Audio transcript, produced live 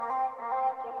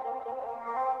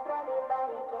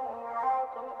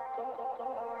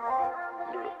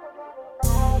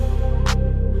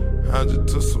down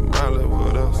just to Somalia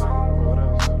with us.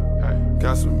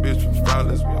 Got some bitch from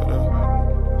violence with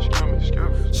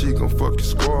us. She gon' fuck your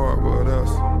squad with us.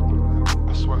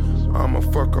 I'ma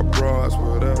fuck her bras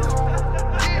with us.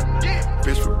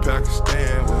 Bitch from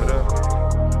Pakistan with us.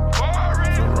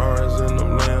 Ferraris in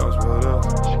them lambs with us.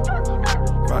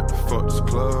 About to fuck this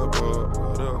club up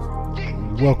with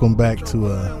us. Welcome back to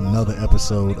another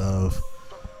episode of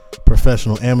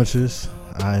Professional Amateurs.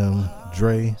 I am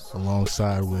Dre,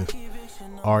 alongside with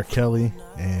R. Kelly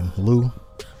and Lou.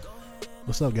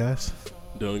 What's up, guys?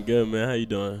 Doing good, man. How you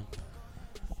doing?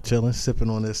 Chilling, sipping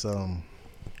on this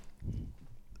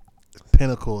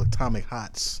Pinnacle Atomic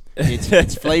Hots.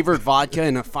 It's flavored vodka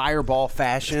in a fireball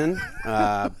fashion,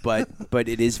 but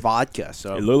it is vodka.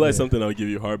 So It look like something that'll give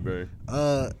you heartburn.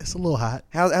 It's a little hot.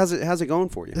 how's it going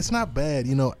for you? It's not bad.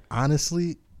 You know,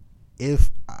 honestly,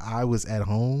 if I was at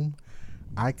home,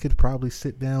 I could probably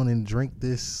sit down and drink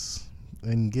this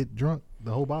and get drunk,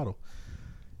 the whole bottle.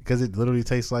 Because it literally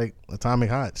tastes like Atomic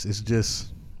Hots. It's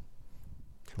just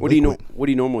What do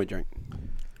you normally drink?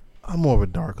 I'm more of a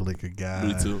dark liquor guy.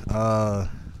 Me too.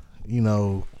 You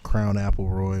know, Crown Apple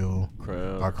Royal.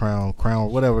 Crown. Or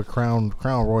Crown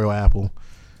Royal Apple.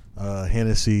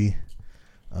 Hennessy.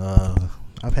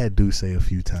 I've had Douce a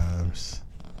few times.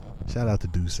 Shout out to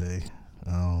Douce.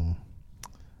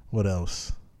 What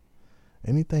else?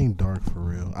 Anything dark for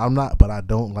real. I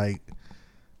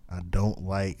don't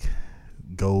like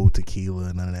gold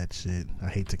tequila, none of that shit. I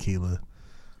hate tequila.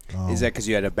 Is that because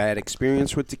you had a bad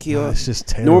experience with tequila? It's just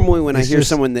terrible. Normally, when I hear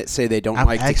someone that say they don't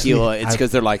like tequila, it's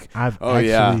because they're like,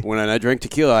 when I drink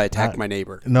tequila, I attack my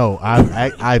neighbor. No,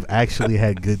 I've actually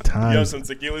had good times. You have some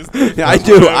tequila? I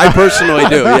do. I personally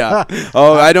do. Yeah.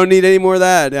 Oh, I don't need any more of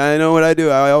that. I know what I do.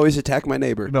 I always attack my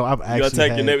neighbor. No, I've You actually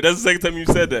attack your neighbor. That's the second time you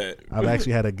said that. I've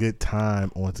actually had a good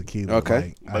time on tequila.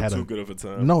 Okay. Like, But too good of a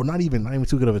time. No, not even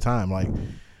too good of a time. Like,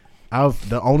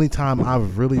 the only time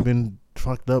I've really been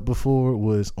fucked up before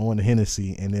was on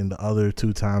Hennessy, and then the other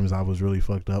two times I was really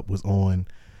fucked up was on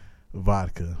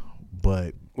vodka.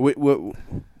 But What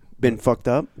been fucked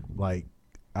up? like,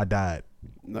 I died.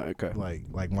 Okay.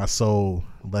 Like my soul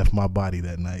left my body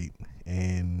that night,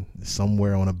 and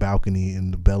somewhere on a balcony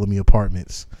in the Bellamy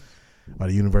Apartments by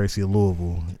the University of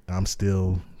Louisville, I'm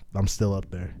still up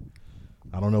there.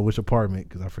 I don't know which apartment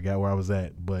because I forgot where I was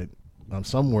at, but I'm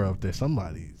somewhere up there,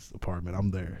 somebody's apartment. I'm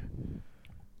there,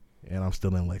 and I'm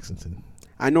still in Lexington.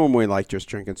 I normally like just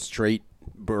drinking straight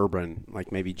bourbon,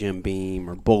 like maybe Jim Beam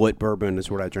or Bullet bourbon is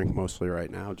what I drink mostly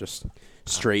right now, just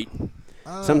straight.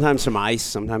 Sometimes some ice,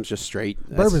 sometimes just straight.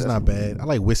 Bourbon's not bad. I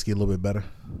like whiskey a little bit better.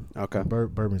 Okay.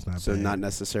 Bourbon's not bad. So not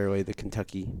necessarily the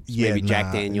Kentucky. Yeah,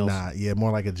 Jack Daniels.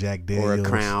 More like a Jack Daniels Or a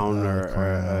Crown or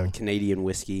Crown. a Canadian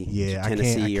whiskey. Yeah,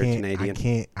 Tennessee or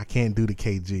Canadian. I can't do the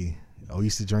KG. I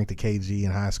used to drink the KG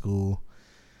in high school.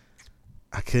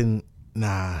 I couldn't.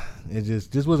 Nah, it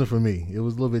just wasn't for me. It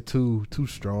was a little bit too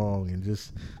strong, and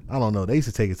just, I don't know. They used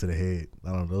to take it to the head.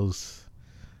 I don't know.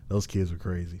 Those kids were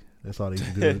crazy. That's all they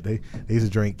used to do. they used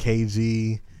to drink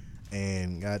KG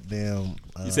and goddamn.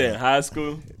 You said in high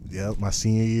school? Yeah, my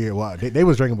senior year. Wow, they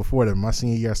was drinking before that. My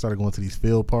senior year, I started going to these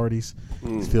field parties.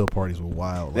 These field parties were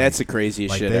wild. That's the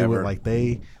craziest shit they ever. Were, like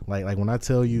when I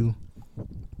tell you,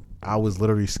 I was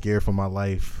literally scared for my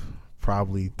life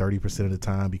probably 30% of the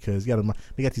time because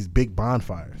they got these big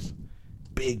bonfires,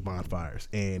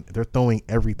 and they're throwing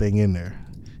everything in there,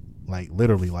 like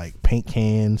literally like paint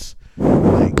cans.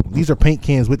 Like, these are paint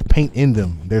cans with paint in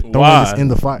them. They're throwing this in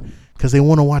the fire because they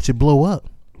want to watch it blow up.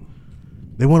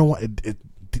 They want to watch it.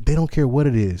 They don't care what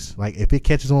it is. Like, if it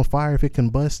catches on fire, if it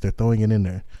combusts, they're throwing it in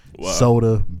there. Wow.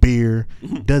 Soda, beer,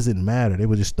 doesn't matter. They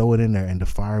would just throw it in there, and the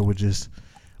fire would just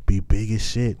be big as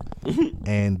shit.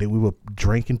 And then we would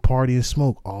drink and party and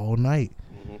smoke all night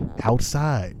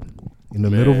outside in the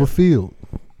middle of a field.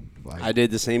 Like, I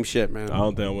did the same shit, man. I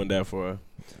don't think I went that far.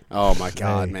 Oh my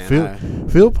God, man!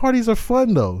 Field parties are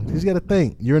fun though. You just got to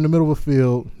think. You're in the middle of a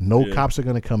field. No cops are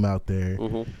gonna come out there.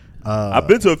 I've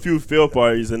been to a few field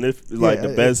parties, and it's like the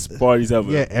best parties ever.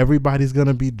 Yeah, everybody's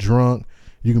gonna be drunk.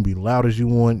 You can be loud as you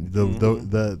want.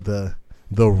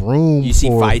 The room. You see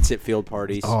fights at field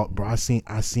parties. Oh, bro, I seen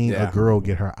a girl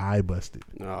get her eye busted.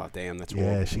 Oh, damn, that's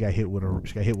horrible. horrible. She got hit with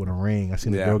a ring. I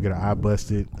seen a girl get her eye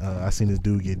busted. I seen this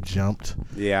dude get jumped.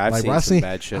 Yeah, I've seen some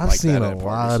bad shit like that. I've seen a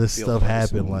lot of stuff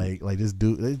happen. Like this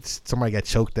dude, somebody got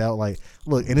choked out. Like,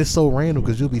 look, and it's so random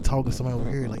because you'll be talking to somebody over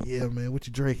here, like, yeah, man, what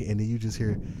you drinking? And then you just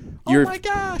hear, oh my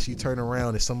gosh, you turn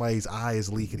around and somebody's eye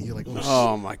is leaking. And you're like,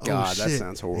 oh my God, that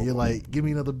sounds horrible. And you're like, give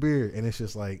me another beer, and it's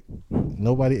just like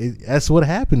nobody. That's what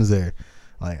happens there.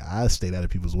 Like, I stayed out of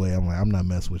people's way. I'm like, I'm not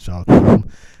messing with y'all. 'Cause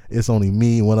it's only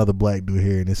me and one other black dude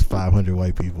here, and it's 500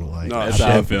 white people. Like, No, That's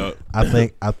how I felt. I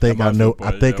think I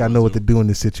know what to do in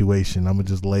this situation. I'm gonna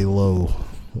just lay low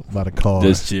by the car.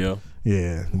 Just chill.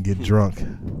 Yeah, and get drunk.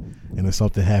 And if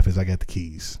something happens, I got the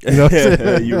keys. You know what I'm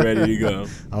saying? You ready to go?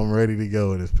 I'm ready to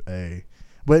go. And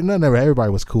but never.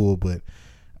 Everybody was cool. But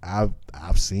I've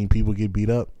seen people get beat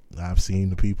up. I've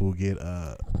seen the people get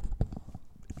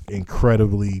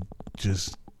incredibly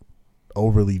just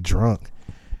overly drunk.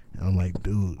 And I'm like,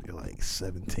 dude, you're like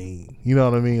 17. You know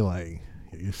what I mean? Like,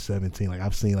 you're 17. Like,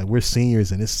 I've seen, like, we're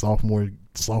seniors and it's sophomore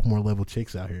level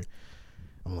chicks out here.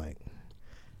 I'm like,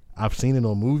 I've seen it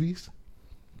on movies,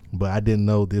 but I didn't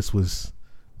know this was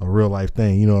a real life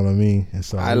thing. You know what I mean? And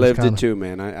so I lived it too,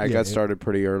 man. I got started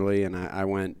pretty early, and I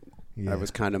went. Yeah. That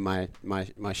was kind of my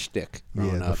shtick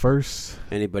growing up. The first.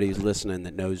 Anybody who's listening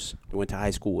that knows went to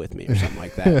high school with me or something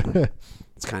like that,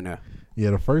 it's kind of.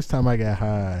 Yeah, the first time I got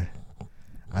high,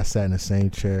 I sat in the same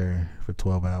chair for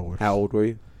 12 hours. How old were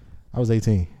you? I was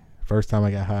 18. First time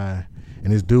I got high,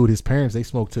 and this dude, his parents, they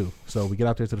smoke too. So we get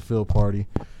out there to the field party.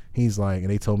 He's like, and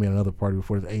they told me at another party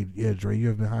before, hey, yeah, Dre, you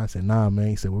ever been high? I said, nah, man.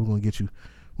 He said, we're gonna get you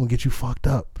fucked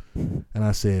up. And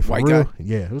I said, for white real? guy?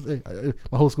 Yeah.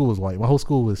 My whole school was white. My whole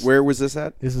school was. Where was this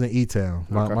at? This is in E-Town.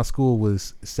 Okay. My school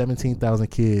was 17,000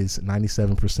 kids,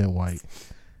 97% white,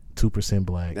 2%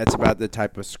 black. That's about the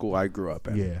type of school I grew up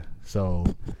in. Yeah. So,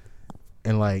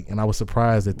 and I was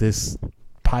surprised that this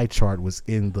pie chart was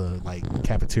in the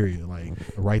cafeteria, like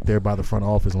right there by the front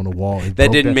office on the wall.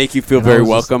 That didn't make you feel very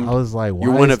welcome. I was like, why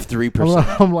you're one of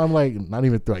 3%. I'm like not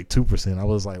even like 2%. I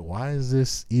was like, why is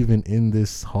this even in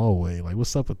this hallway? Like,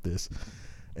 what's up with this?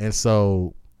 And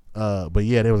so, but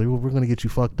yeah, they was like, we're gonna get you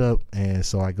fucked up. And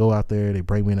so I go out there. They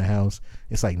bring me in the house.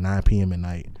 It's like 9 p.m. at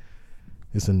night.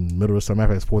 It's in the middle of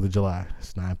summer. It's 4th of July.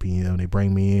 It's 9 p.m. They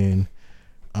bring me in.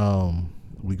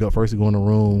 We go in the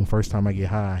room. First time I get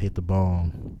high, I hit the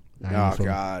bong.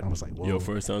 God! I was like, whoa. Yo,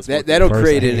 first time. That'll First,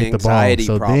 create I an hit the bong. anxiety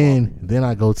so problem. then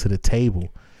I go to the table.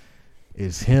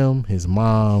 It's him, his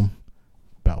mom,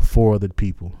 about 4 other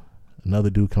people.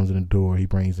 Another dude comes in the door. He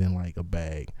brings in like a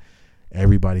bag.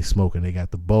 Everybody's smoking. They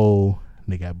got the bowl.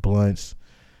 They got blunts.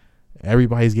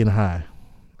 Everybody's getting high.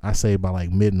 I say by like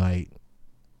midnight,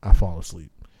 I fall asleep.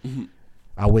 Mm-hmm.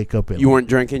 I wake up at You weren't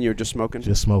drinking. You were just smoking.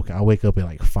 just smoking. I wake up at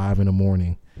like 5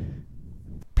 a.m.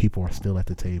 People are still at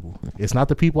the table. It's not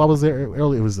the people I was there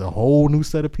earlier. It was a whole new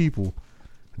set of people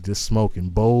just smoking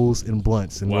bowls and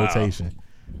blunts in rotation.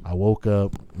 I woke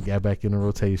up, got back in the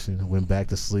rotation, went back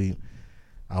to sleep.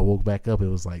 I woke back up. It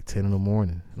was like 10 a.m.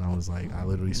 And I was like, I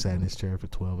literally sat in this chair for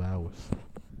 12 hours.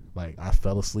 Like, I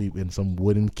fell asleep in some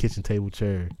wooden kitchen table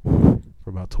chair for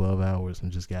about 12 hours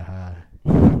and just got high.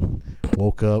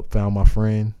 Woke up, found my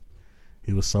friend.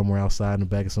 He was somewhere outside in the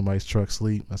back of somebody's truck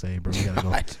asleep. I said, hey, bro, we got to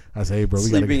go. I said, hey, bro, we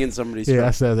got to Sleeping in somebody's Yeah, truck.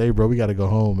 I said, hey, bro, we got to go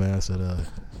home, man. I said, I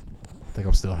think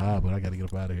I'm still high, but I got to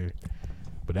get up out of here.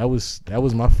 But that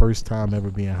was my first time ever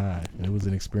being high, and it was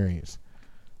an experience.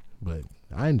 But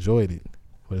I enjoyed it.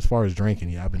 But as far as drinking,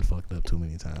 yeah, I've been fucked up too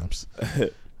many times.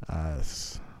 I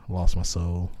lost my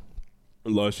soul.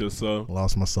 Lost your soul?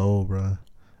 Lost my soul, bro.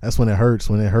 That's when it hurts.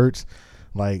 When it hurts,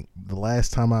 like the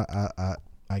last time I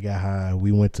got high,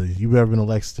 we went to. You ever been to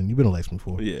Lexington? You've been to Lexington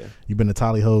before? Yeah. You been to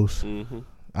Tally Ho's? Mm-hmm.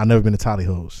 I never been to Tally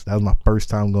Ho's. That was my first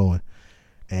time going.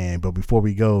 But before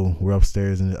we go, we're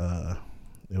upstairs and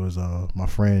it was my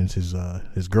friend's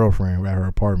his girlfriend. We're at her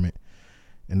apartment,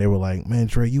 and they were like, "Man,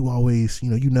 Trey, you always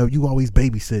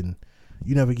babysitting.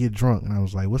 You never get drunk." And I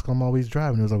was like, "What's I'm always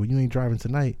driving?" It was like, "Well, you ain't driving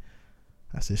tonight."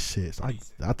 I said, "Shit." So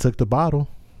I took the bottle.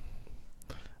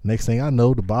 Next thing I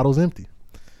know, the bottle's empty.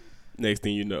 Next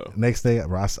thing you know. Next thing,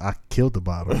 I killed the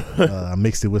bottle. I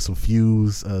mixed it with some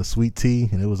Fuse sweet tea,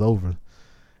 and it was over.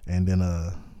 And then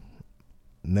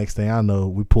next thing I know,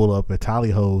 we pull up at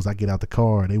Tally Ho's. I get out the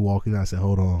car. They walk in. I said,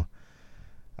 hold on.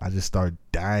 I just start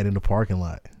dying in the parking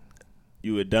lot.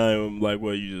 You were dying like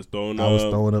what? You just throwing up? I was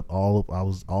throwing up I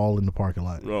was all in the parking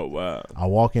lot. Oh, wow.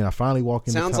 I finally walk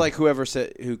in. Sounds like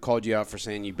who called you out for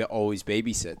saying you always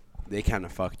babysit. They kind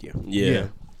of fucked you. Yeah.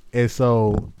 And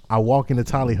so I walk into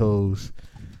Tally Ho's.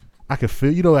 I can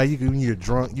feel, you know, how when you're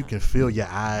drunk, you can feel your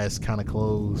eyes kind of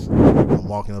close. I'm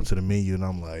walking up to the menu and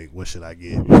I'm like, what should I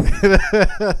get?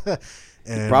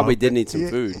 And probably did need some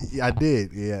food. Yeah, I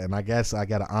did. Yeah, and I guess I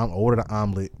ordered an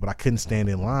omelet, but I couldn't stand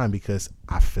in line because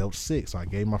I felt sick. So I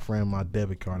gave my friend my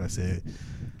debit card. I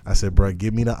said, bro,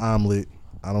 give me the omelet.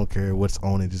 I don't care what's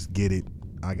on it, just get it.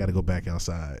 I got to go back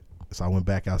outside. So I went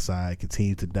back outside,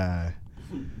 continued to die.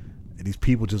 And these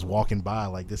people just walking by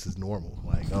like this is normal.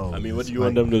 Like, oh. I mean, what this- do you like,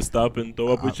 want them to stop and throw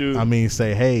up with you? I mean,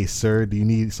 say, hey, sir, do you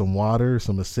need some water,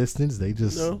 some assistance? They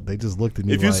just looked at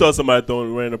me. If you like, saw somebody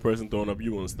random person throwing up,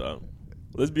 you wouldn't stop.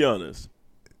 Let's be honest.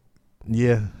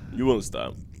 yeah, You wouldn't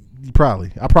stop.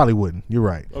 I probably wouldn't. You're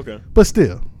right. Okay. But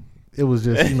still, it was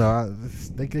just,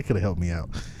 they could have helped me out.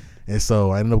 And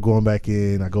so I ended up going back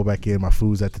in. I go back in. My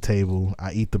food's at the table.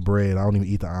 I eat the bread. I don't even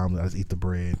eat the omelet. I just eat the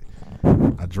bread.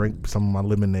 I drink some of my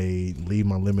lemonade, leave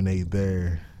my lemonade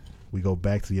there. We go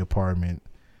back to the apartment.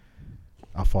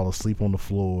 I fall asleep on the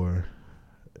floor.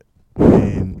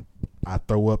 And I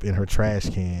throw up in her trash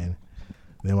can.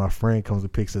 Then my friend comes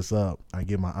and picks us up. I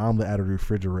get my omelet out of the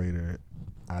refrigerator.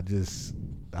 I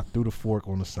threw the fork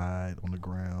on the side, on the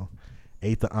ground.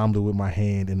 Ate the omelet with my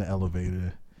hand in the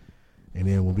elevator. And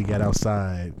then when we got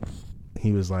outside,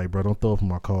 he was like, bro, don't throw up in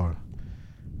my car.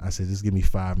 I said, just give me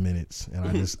 5 minutes.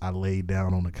 And I laid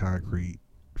down on the concrete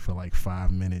for like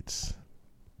 5 minutes,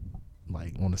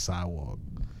 like on the sidewalk.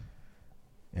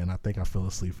 And I think I fell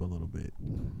asleep for a little bit,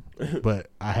 but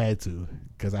I had to,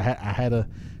 cause I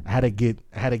had to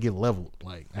get leveled.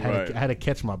 Like I had to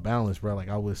catch my balance, bro. Like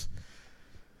I was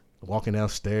walking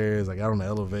downstairs, I got on the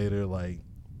elevator, like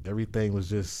everything was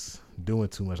just doing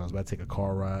too much. I was about to take a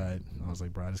car ride. I was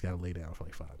like, bro, I just gotta lay down for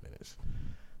like 5 minutes.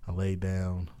 I laid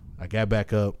down. I got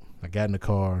back up. I got in the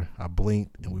car. I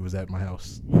blinked, and we was at my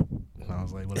house. And I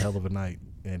was like, what a hell of a night.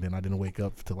 And then I didn't wake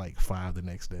up till like 5 the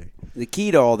next day. The key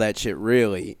to all that shit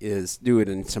really is do it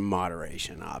in some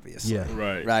moderation, obviously. Yeah.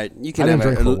 Right. You I can didn't have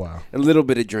drink for a while. a little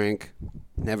bit of drink,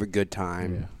 and have a good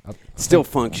time, Yeah. still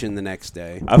function the next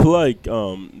day. I feel like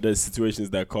there's situations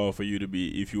that call for you to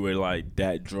be, if you were like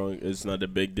that drunk, it's not a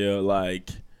big deal. Like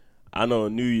I know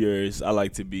on New Year's I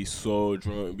like to be so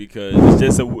drunk because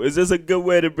it's just a good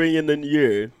way to bring in the new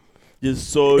year.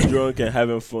 Just so drunk and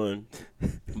having fun.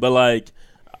 But like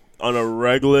on a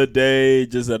regular day,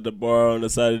 just at the bar on the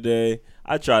Saturday,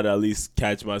 I try to at least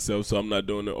catch myself so I'm not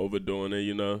overdoing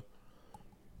it,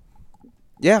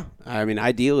 Yeah, I mean,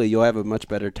 ideally you'll have a much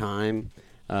better time.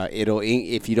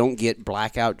 If you don't get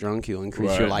blackout drunk, you'll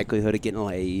increase your likelihood of getting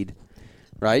laid,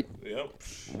 right?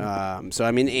 Yep. So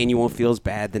I mean, and you won't feel as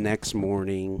bad the next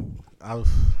morning.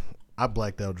 I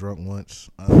blacked out drunk once.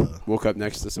 Woke up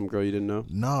next to some girl you didn't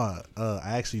know.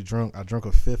 I actually drank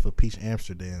a fifth of Peach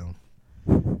Amsterdam,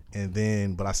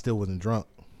 but I still wasn't drunk.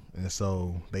 And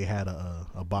so they had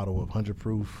a bottle of 100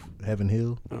 proof Heaven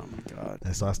Hill. Oh my God!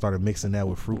 And so I started mixing that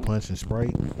with fruit punch and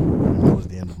Sprite. And that was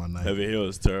the end of my night. Heaven Hill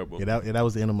is terrible. Yeah, that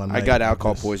was the end of my night. I got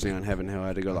alcohol poisoning on Heaven Hill. I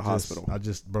had to go to the hospital.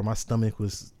 Bro, my stomach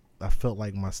I felt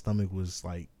like my stomach was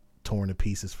like torn to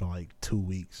pieces for like 2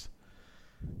 weeks.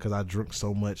 Cause I drank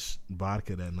so much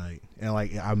vodka that night, and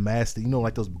like I mastered,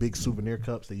 like those big souvenir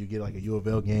cups that you get like a U of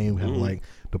L game, have like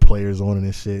the players on it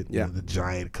and shit. Yeah, the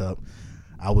giant cup.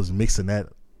 I was mixing that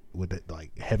with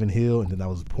like Heaven Hill, and then I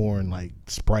was pouring like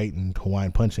Sprite and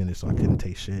Hawaiian Punch in it, so I couldn't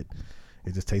taste shit.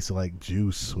 It just tasted like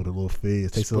juice with a little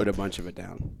fizz. Just put a bunch of it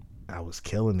down. I was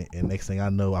killing it, and next thing I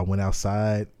know, I went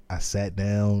outside. I sat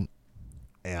down,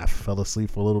 and I fell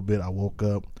asleep for a little bit. I woke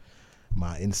up.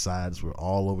 My insides were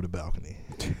all over the balcony.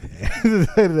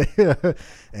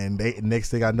 And next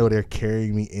thing I know, they're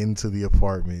carrying me into the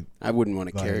apartment. I wouldn't want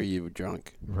to carry you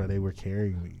drunk. Bro, they were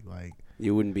carrying me. Like,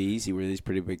 it wouldn't be easy. We're these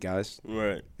pretty big guys.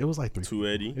 Right. It was like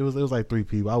 280. It was like 3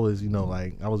 people. I was,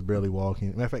 I was barely walking.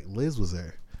 Matter of fact, Liz was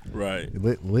there. Right.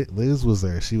 Liz was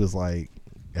there. She was like,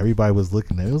 everybody was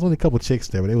looking at me. There was only a couple chicks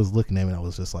there, but they was looking at me, and I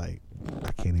was just like,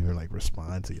 I can't even like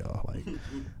respond to y'all. Like,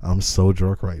 I'm so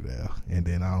drunk right now. And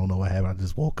then I don't know what happened. I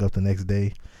just woke up the next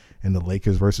day, and the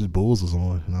Lakers versus Bulls was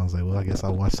on, and I was like, well, I guess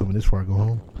I'll watch some of this before I go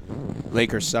home.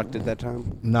 Lakers sucked at that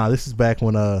time? Nah, this is back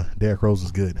when Derrick Rose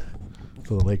was good,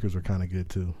 so the Lakers were kind of good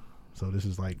too. So this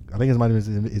is like, I think it might have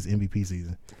been his MVP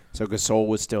season. So Gasol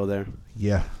was still there?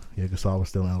 Yeah, Gasol was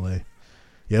still in LA.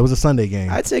 Yeah, it was a Sunday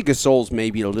game. I'd say Gasol's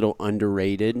maybe a little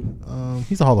underrated.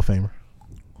 He's a Hall of Famer.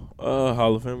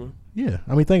 Hall of Famer. Yeah,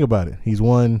 I mean, think about it. He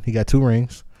got 2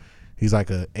 rings. He's like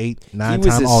a 8-9 time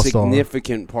All-Star. He was a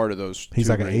significant part of those. He's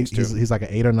like he's like an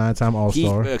 8 or 9 time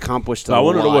All-Star. He accomplished a lot. I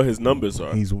want to know what his numbers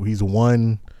are. He's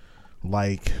won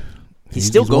like. He's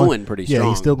still going pretty strong. Yeah,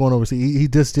 he's still going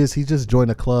overseas. He just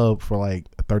joined a club for like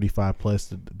 35 plus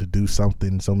to do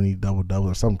something, so many double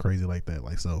or something crazy like that.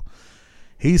 Like, so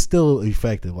he's still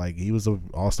effective. Like, he was an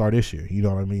All-Star this year. You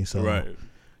know what I mean? So right.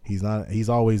 He's not. He's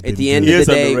always been. At the end good. of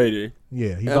the day, underrated.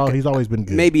 Yeah, he's always been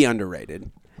good. Maybe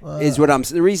underrated is what I'm.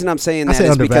 The reason I'm saying that I say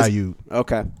is undervalued. because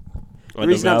okay. The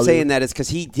reason I'm saying that is because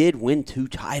he did win 2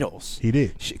 titles. He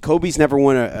did. Kobe's never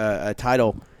won a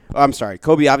title. Oh, I'm sorry.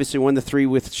 Kobe obviously won the 3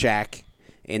 with Shaq,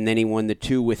 and then he won the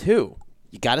 2 with who?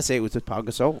 You got to say it was with Pau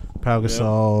Gasol. Pau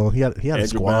Gasol. He had a Andrew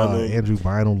squad. Bynum. Andrew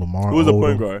Bynum, Lamar. Who was the Odom.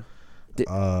 point guard? It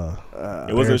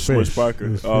wasn't Derek Smush Fish. Parker. It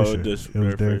was Oh, Fisher. just It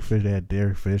was Derek Fisher. They had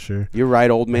Derek Fisher. You're right,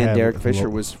 old man Had Derek a Fisher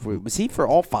lo- was he for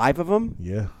all 5 of them?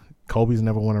 Yeah. Kobe's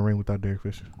never won a ring without Derek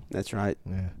Fisher. That's right.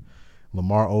 Yeah.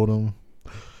 Lamar Odom.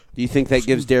 Do you think that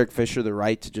gives Derek Fisher the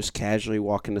right to just casually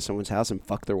walk into someone's house and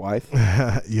fuck their wife?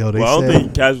 Yo, they Well, I don't said. think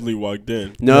he casually walked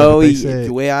in. No, but they he, said-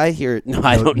 the way I hear it, no,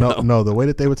 I don't know. No, the way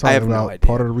that they were I have talking no about, idea.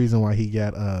 part of the reason why he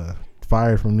got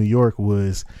fired from New York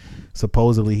was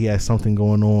supposedly he had something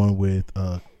going on with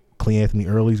Clay Anthony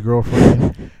Early's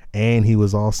girlfriend, and he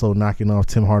was also knocking off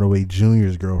Tim Hardaway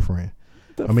Jr.'s girlfriend.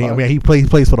 I mean, he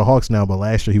plays for the Hawks now, but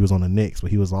last year he was on the Knicks.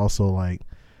 But he was also like,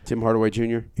 Tim Hardaway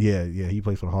Jr. yeah, he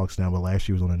plays for the Hawks now, but last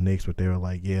year he was on the Knicks. But they were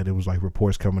like, yeah, there was like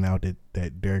reports coming out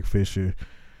that Derek Fisher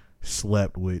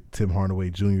slept with Tim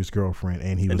Hardaway Jr.'s girlfriend,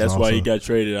 and That's why he got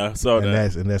traded. I saw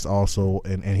that. That's also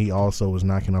and he also was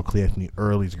knocking off Clay Anthony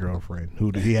Early's girlfriend,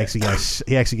 who he actually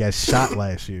got shot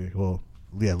last year. Well,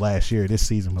 yeah, last year, this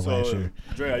season, but last year.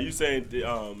 Dre, are you saying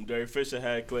Derek Fisher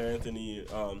had Clay Anthony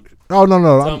Oh no,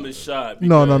 Thomas shot?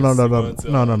 No, because no, he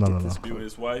no, wanted to, no. dispute with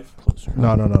his wife. no.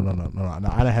 I don't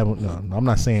have. No, I'm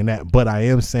not saying that, but I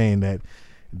am saying that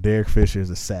Derek Fisher is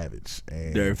a savage.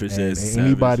 And, Derek Fisher is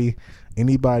a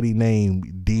anybody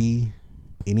named D,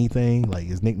 anything like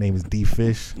his nickname is D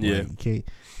Fish. Yeah. Like,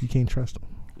 you can't trust him.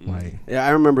 Like Yeah,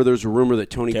 I remember there was a rumor that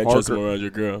Tony Can't trust him Parker around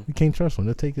your girl. you can't trust him.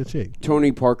 They'll take your chick.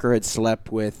 had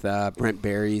slept with Brent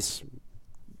Barry's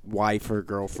wife or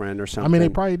girlfriend or something. I mean, they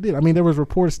probably did. I mean, there was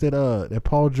reports that that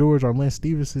Paul George or Lance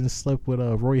Stevenson slept with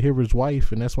Roy Hibbert's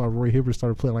wife, and that's why Roy Hibbert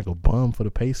started playing like a bum for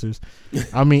the Pacers.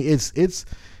 I mean, it's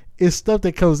stuff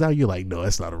that comes out. You're like, no,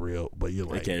 that's not a real. But you're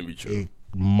like, It can't be true. It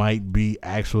might be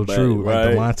actual But, true.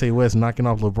 right. Like Delonte West knocking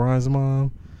off LeBron's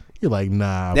mom. You're like,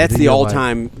 nah. that's but then the you're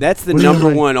all-time. That's the but then number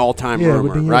you're like- one all-time yeah, rumor,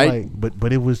 but then you're right? like,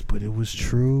 but it was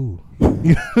true. You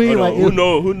know what I mean? Hold Like,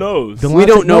 on, who knows? Delonte- We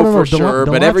don't know no, for Delon- sure,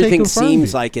 but Delonte everything confirmed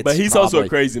seems it. like it's. But he's also a probably-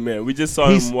 crazy man. We just saw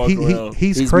him walk around.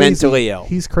 He's crazy. mentally ill.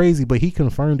 He's crazy, but he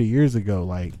confirmed it years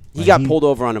ago. He got pulled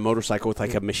over on a motorcycle with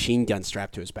like a machine gun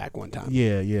strapped to his back one time.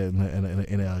 Yeah,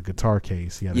 in a guitar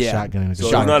case. He had a Yeah. shotgun in a So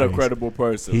guitar he's not a case. credible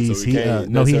person. He's so we can't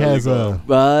no, he necessarily has go.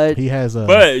 But he has a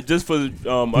But just for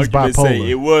argument's sake, bipolar.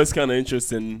 it was kind of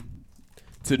interesting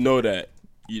to know that.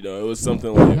 You know, it was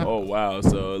something like, oh wow,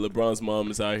 so LeBron's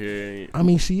mom is out here. I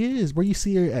mean, she is. Where you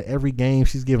see her at every game,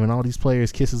 she's giving all these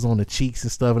players kisses on the cheeks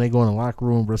and stuff, and they go in the locker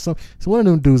room. But so one of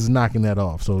them dudes is knocking that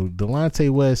off. So Delonte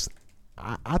West,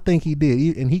 I think he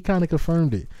did, and he kind of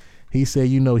confirmed it. He said,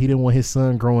 he didn't want his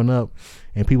son growing up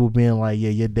and people being like, yeah,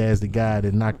 your dad's the guy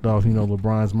that knocked off,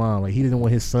 LeBron's mom. Like he didn't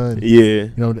want his son. Yeah,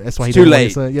 That's why he It's too didn't want late.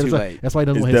 his son. Yeah, Too that's why- late. that's why he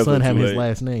doesn't It's want his son definitely having too his late.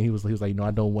 last name. He was like,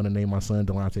 I don't want to name my son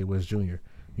Delonte West Jr.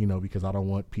 Because I don't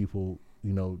want people,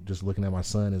 just looking at my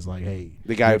son as like, hey,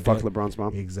 the guy your who fucked dad- LeBron's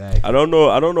mom. Exactly. I don't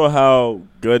know how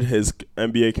good his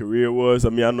NBA career was. I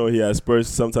mean, I know he had Spurs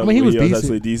sometimes. I mean, he where was decent.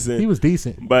 actually decent. He was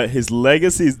decent. But his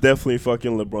legacy is definitely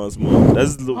fucking LeBron's mom.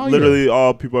 That's yeah. literally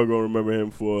all people are gonna remember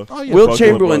him for. Oh, yeah. Will fucking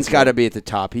Chamberlain's LeBron's got to mom. be at the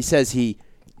top. He says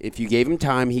if you gave him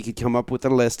time, he could come up with a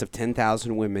list of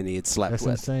 10,000 women he had slept That's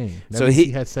with. insane. That So means he-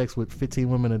 he had sex with 15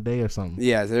 women a day or something.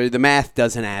 Yeah, the math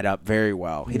doesn't add up very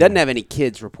well. He doesn't have any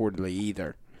kids reportedly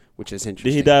either, which is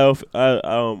interesting. Did he die off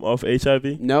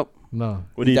HIV? Nope. No.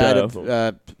 What did he died die of.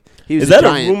 of? He was Is that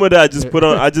giant. a rumor that I just put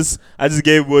on? I just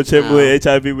gave Will Chamberlain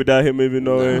No. HIV without him even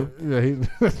knowing. Yeah, he.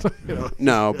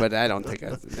 No, but I don't think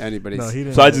anybody's. No, he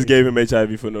didn't. So I just gave him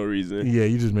HIV for no reason. Yeah,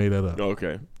 you just made that up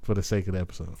Okay. for the sake of the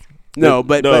episode. No,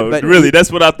 but really,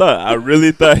 that's what I thought. I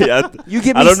really thought. you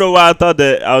give me. I don't know why I thought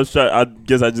that. I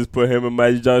guess I just put him and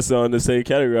Magic Johnson on the same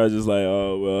category. I was just like,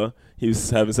 oh well, he was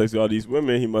having sex with all these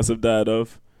women. He must have died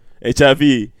of HIV.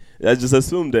 I just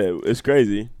assumed that. It's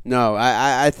crazy. No,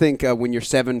 I think when you're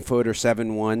 7 foot or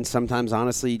 7'1", sometimes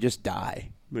honestly you just die.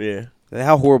 Yeah.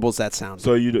 How horrible does that sound?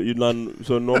 So you not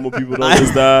so normal people don't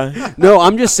just die. No,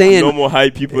 I'm just saying. Normal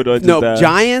height people don't just No, die.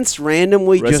 giants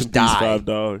randomly Rest just in peace, die. 5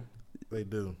 Dog. They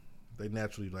do. They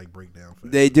naturally break down.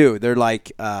 Fast. They do. They're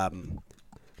like little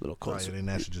Oh, yeah, closer. they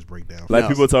naturally just break down. Like No.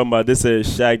 people talking about, this says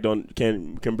Shaq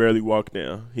can barely walk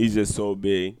now. He's just so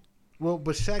big. Well,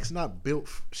 but Shaq's not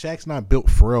built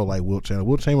for real like Wilt Chamberlain.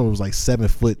 Wilt Chamberlain was like 7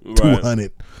 foot Right.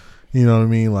 200. You know what I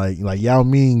mean? Like Yao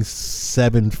Ming's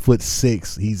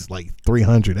 7'6". He's like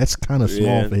 300. That's kind of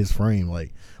small Yeah. for his frame.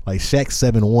 Like Shaq's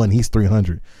 7'1". He's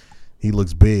 300. He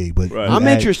looks big, but Right. I'm you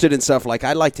add- interested in stuff like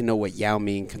I'd like to know what Yao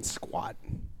Ming can squat.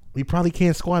 He probably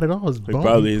can't squat at all. His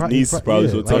knees probably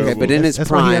so terrible. Okay, but in his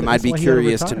prime, I'd be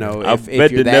curious to know if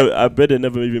you're that. I bet they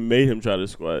never even made him try to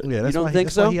squat. Yeah, you don't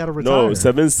think so? He had to retire. No,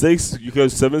 7'6",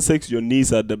 because 7'6", your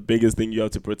knees are the biggest thing you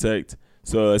have to protect.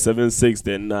 So at 7'6",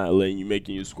 they're not letting you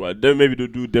making you squat. Then maybe to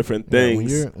do different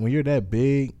things. When you're that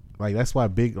big, like that's why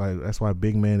big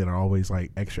men that are always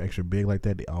like extra big like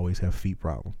that, they always have feet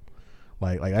problems.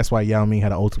 Like that's why Yao Ming had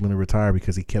to ultimately retire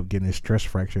because he kept getting his stress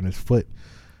fracture in his foot.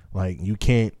 Like you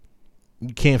can't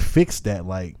fix that.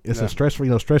 Like it's a stress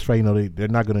fracture. They're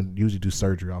not gonna usually do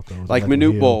surgery off those. Like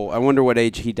Manute Bol, I wonder what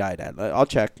age he died at. I'll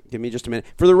check. Give me just a minute.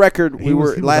 For the record, we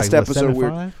were episode we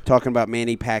were talking about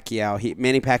Manny Pacquiao.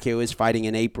 Manny Pacquiao is fighting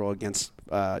in April against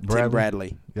Tim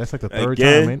Bradley. That's like the third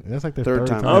time. Man. That's like the third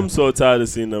time. I'm so tired of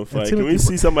seeing them fight. Can we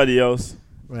see somebody else?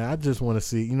 Man, I just want to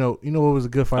see. You know what was a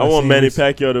good fight? I want Manny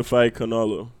Pacquiao to fight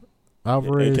Canelo.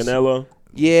 Alvarez. And Canelo.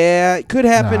 Yeah, it could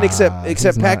happen. Except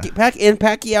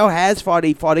Pacquiao has fought.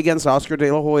 He fought against Oscar De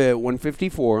La Hoya at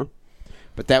 154,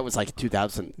 but that was like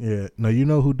 2000. Yeah, no, you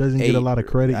know who doesn't get a lot of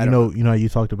credit? You know how you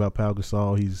talked about Pau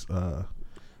Gasol. He's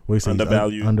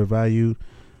undervalued. Undervalued.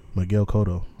 Miguel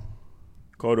Cotto.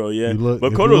 Cotto, yeah,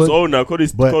 but Cotto's old now.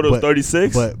 Cotto's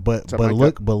 36. But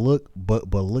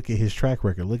look at his track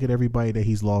record. Look at everybody that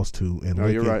he's lost to, and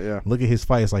look at his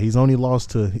fights. Like he's only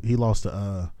lost to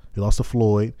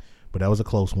Floyd. But that was a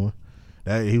close one.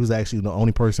 He was actually the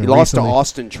only person. He lost to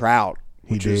Austin Trout,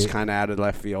 which was kind of out of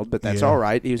left field, but that's all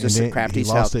right. He was just a crafty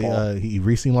southpaw. He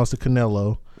recently lost to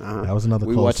Canelo. That was another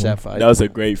close one. We watched that fight. That was a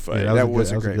great fight. Yeah, that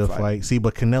was a good fight. See,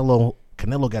 but Canelo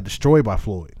got destroyed by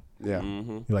Floyd. Yeah,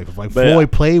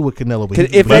 Floyd played with Canelo, but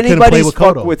if anybody's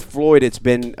fucked with Floyd, it's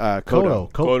been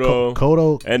Cotto.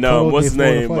 Cotto, and what's his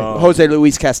name? Jose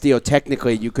Luis Castillo.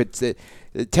 Technically, you could say.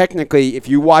 Technically, if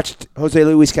you watched Jose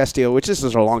Luis Castillo, which this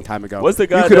was a long time ago, you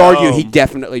could argue he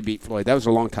definitely beat Floyd. That was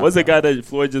a long time ago. What's the guy that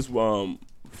Floyd just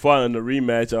fought in the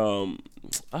rematch?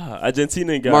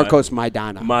 Argentinian guy. Marcos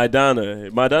Maidana.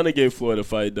 Maidana gave Floyd a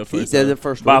fight the first time. The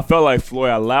first but one. I felt like Floyd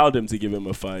allowed him to give him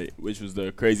a fight, which was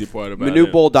the crazy part about it.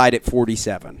 Manute Bol died at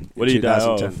 47. What did he die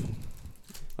of?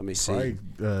 Let me see.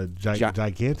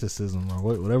 Giganticism or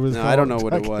whatever it's called. I don't know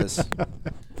what it was.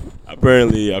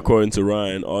 Apparently, according to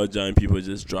Ryan, all giant people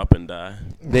just drop and die.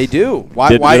 They do.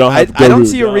 Why? I don't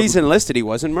see a reason listed. He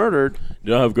wasn't murdered.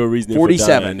 They don't have good reason.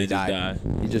 47. They just died.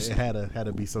 He just had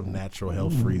to be some natural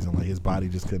health reason. Like his body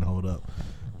just couldn't hold up.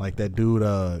 Like that dude,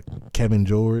 Kevin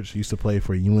George, used to play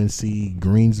for UNC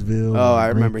Greensville. Oh, I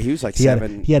remember. He was like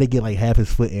 7. He had to get like half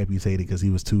his foot amputated because he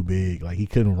was too big. Like he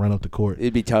couldn't run up the court.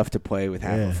 It'd be tough to play with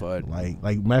half a foot. Like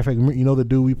matter of fact, you know the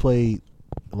dude we played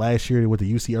last year with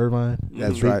the UC Irvine?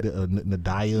 That's right.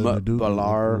 Nadaya,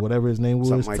 Balar, whatever his name was.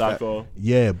 Something like Taco. That.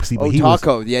 Yeah, but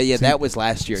Taco. That was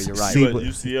last year. You're right.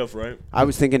 UCF, right? I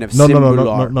was thinking of no.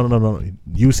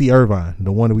 UC Irvine,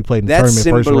 the one that we played in the tournament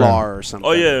first round. That's Simbalar or something.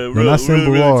 Oh yeah,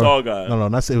 really tall guy. No,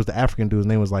 it was the African dude. His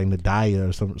name was like Nadaya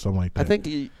or something like that. I think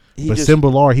he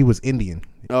Simbalar, he was Indian.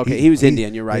 Okay, he was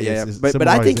Indian. You're right. Yeah, but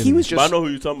I think he was just. But I know who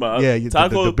you're talking about. Yeah,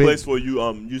 Taco plays for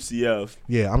UCF.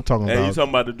 Yeah, I'm talking about. And you're talking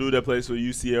about the dude that plays for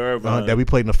UC Irvine that we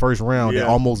played in the first round. That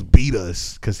almost beat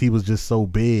us because he was just so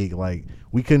big. Like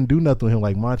we couldn't do nothing with him.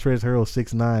 Like Montrezl Harrell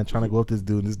 6'9", trying to go up this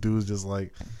dude, and this dude's just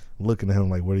like looking at him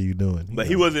like, "What are you doing?" But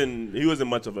he wasn't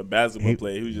much of a basketball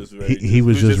player. He was just very. He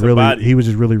was just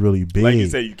really big. Like you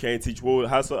say, you can't teach.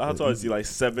 How tall is he? Like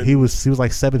 7. He was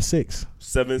like 7'6".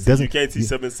 7'6". You can't teach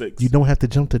 7'6". You don't have to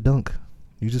jump to dunk.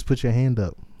 You just put your hand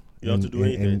up. You don't have to do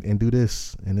anything and do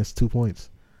this, and it's 2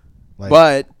 points.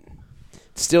 But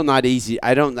still not easy.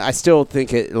 I still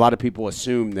think a lot of people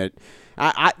assume that.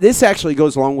 This actually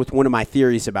goes along with one of my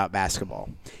theories about basketball.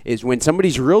 Is when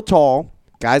somebody's real tall.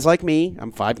 Guys like me,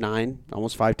 I'm 5'9",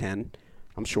 almost 5'10".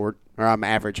 I'm short, or I'm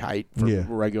average height for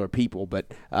regular people.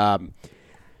 But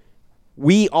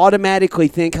we automatically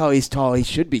think, oh, he's tall, he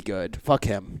should be good. Fuck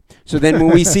him. So then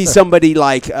when we see somebody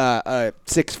like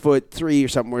 6'3" or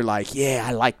something, we're like, yeah,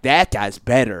 I like that guy's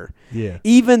better. Yeah.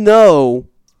 Even though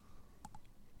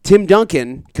Tim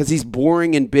Duncan, because he's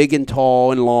boring and big and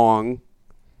tall and long.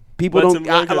 People don't.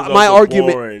 My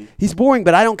argument. Boring. He's boring,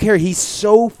 but I don't care. He's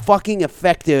so fucking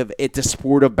effective at the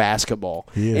sport of basketball.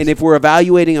 And if we're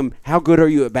evaluating him, how good are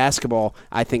you at basketball?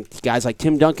 I think guys like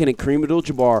Tim Duncan and Kareem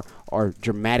Abdul-Jabbar are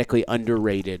dramatically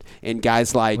underrated, and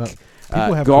guys like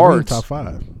people have guards Kareem top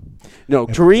 5. No,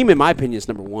 Kareem, in my opinion, is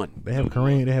number 1. They have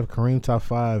Kareem top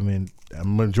 5, and a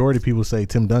majority of people say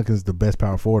Tim Duncan's the best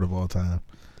power forward of all time.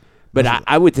 But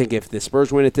I would think if the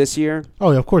Spurs win it this year.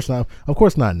 Oh, yeah, of course not. Of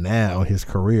course not now in his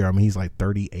career. I mean, he's like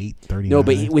 38, 39. No,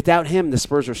 but without him, the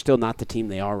Spurs are still not the team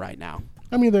they are right now.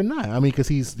 I mean, they're not. I mean, because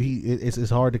it's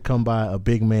hard to come by a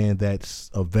big man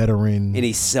that's a veteran And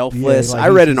he's selfless. Yeah, like, I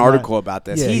read he's an not- article about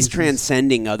this. yeah, he's he's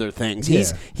transcending other things. Yeah.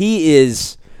 He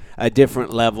is a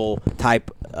different level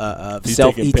type of He's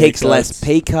self. taking He pay takes less cuts.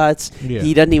 pay cuts. Yeah.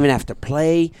 He doesn't even have to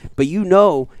play. But you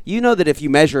know that if you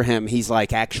measure him, he's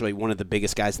like actually one of the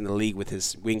biggest guys in the league with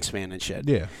his wingspan and shit.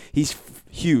 Yeah. He's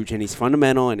huge and he's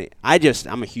fundamental. And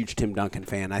I'm a huge Tim Duncan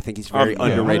fan. I think he's very Yeah,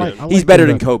 underrated. I like He's Tim better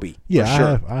than Duncan. Kobe.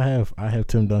 Yeah, for sure. I have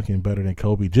Tim Duncan better than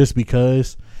Kobe just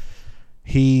because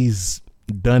he's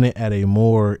done it at a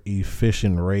more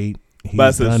efficient rate. He's But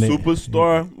as a done it-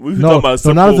 superstar, we No, talking about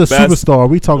so not as a superstar.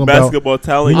 We talking about basketball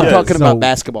talent. I'm yes. talking So- about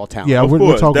basketball talent. yeah. Of We're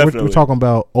course, talking we're definitely. talking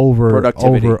about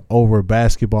Productivity. over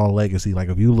basketball legacy. Like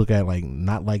if you look at like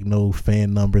not like no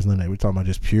fan numbers and that. We're talking about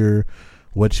just pure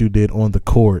what you did on the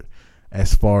court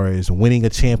as far as winning a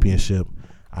championship.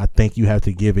 I think you have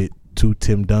to give it to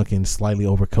Tim Duncan slightly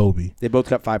over Kobe. They both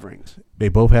got 5 rings. They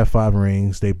both have 5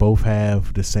 rings. They both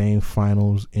have the same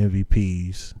Finals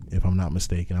MVPs, if I'm not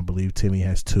mistaken. I believe Timmy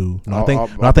has 2. No, I think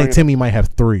I'll bring it- Timmy might have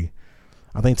 3.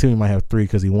 I think Timmy might have 3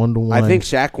 because he won the one. I think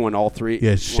Shaq won all 3.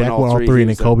 Yeah, Shaq won all 3, He and then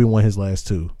was the- Kobe won his last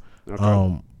 2.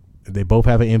 Okay. They both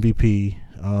have an MVP.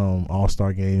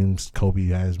 All-Star games. Kobe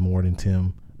has more than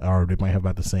Tim, or they might have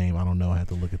about the same. I don't know. I have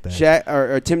to look at that. Shaq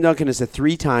or Tim Duncan is a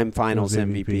 3-time Finals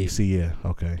MVP, See, yeah,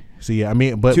 okay. See, yeah, I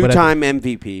mean, but 2-time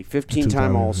MVP, 15-time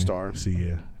 2-time All-Star. See,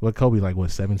 yeah. Well, Kobe like what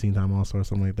 17-time All-Star or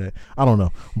something like that. I don't know,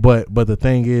 but the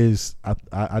thing is,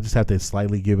 I just have to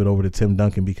slightly give it over to Tim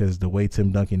Duncan because the way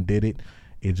Tim Duncan did it,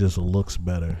 it just looks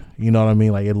better. You know what I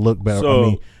mean? Like it looked better. So- I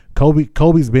mean,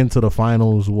 Kobe's been to the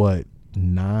finals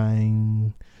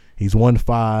 9. He's won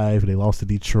 5. They lost to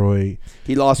Detroit.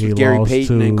 He lost He with Gary lost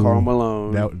Payton and to- Karl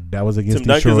Malone. That was against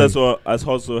Tim Detroit. Duncan has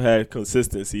also had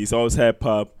consistency. He's always had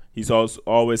pop. He's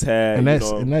always had. and that's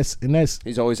you know, and that's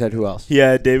He's always had who else? he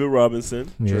had David Robinson.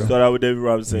 Yeah. Started out with David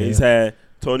Robinson. Yeah. He's had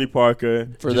Tony Parker,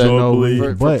 For Ginobili.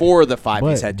 for But- 4 of the 5,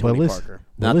 he's but- had but Tony listen- Parker,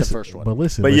 but not listen- the first one. But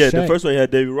listen, But yeah, the Shaq- first one he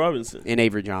had David Robinson. And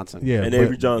Avery Johnson. Yeah, and but,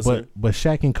 Avery Johnson. But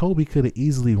Shaq and Kobe could have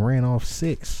easily ran off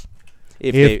 6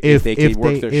 if they could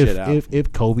work their shit out.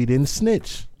 if Kobe didn't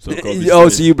snitch. So Kobe So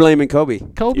snitched. you blaming Kobe?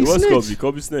 Kobe He was snitched.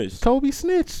 Kobe snitched. Kobe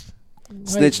snitched.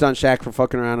 Snitched on Shaq for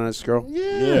fucking around on his girl? Yeah.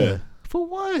 Yeah. For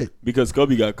what? Because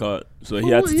Kobe got caught. So he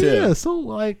For had what? to tell. Yeah. So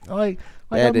like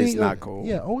That I is mean, not like, cool.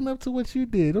 Yeah. Own up to what you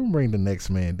did. Don't bring the next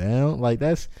man down. Like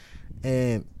that's,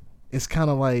 and it's kind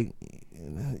of like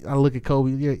I look at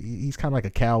Kobe. Yeah, he's kind of like a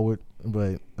coward.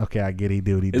 But okay, I get he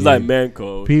did what he did. It's like man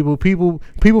code.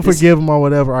 People forgive him or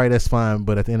whatever. All right, that's fine.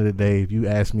 But at the end of the day, if you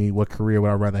ask me what career would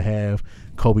I rather have,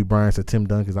 Kobe Bryant or Tim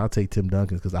Duncan, I'll take Tim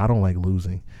Duncan because I don't like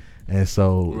losing. And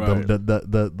so Right.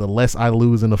 the less I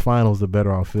lose in the finals, the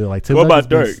better I feel. Like Tim What about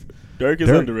Duncan's Dirk? Dirk is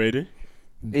Dirk- underrated.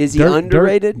 Is he Dirk-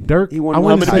 underrated? Dirk- He won I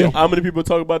one wouldn't title. say- How many people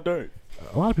talk about Dirk?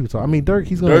 A lot of people talk. I mean, Dirk.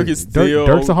 He's gonna. Dirk is still-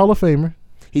 Dirk's a Hall of Famer.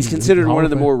 He's He's considered a Hall one of of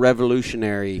the Fame. more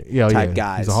revolutionary type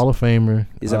guys. He's a Hall of Famer.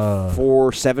 He's a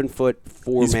 7'4"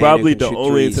 He's man probably who can the shoot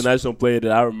only threes. international player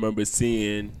that I remember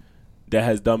seeing that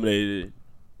has dominated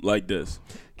like this.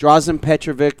 Drazen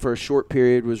Petrovic for a short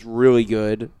period was really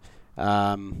good.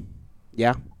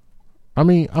 Yeah, I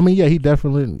mean, yeah, he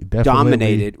definitely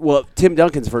dominated. Well, Tim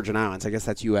Duncan's Virgin Islands. I guess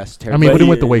that's U.S. I territory. mean, but he he-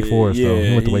 went to Wake Forest though. He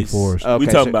yeah, went to Wake he's- Forest. Okay,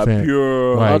 we talking about saying-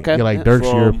 pure. Like, Okay. yeah, like Yeah. Dirk's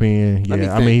From- European. Let me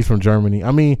Yeah, I think. mean he's from Germany.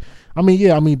 I mean,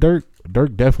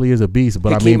 Dirk definitely is a beast.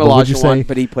 But Hakeem I mean, but would you Olajuwon, say?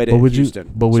 but he played But at would you? Houston.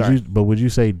 But would Sorry. you? But would you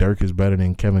say Dirk is better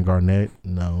than Kevin Garnett?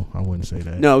 No, I wouldn't say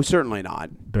that. No, certainly not.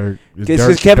 Dirk.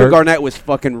 Because Kevin Garnett was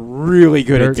fucking really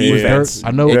good at Dirk- Dirk- defense.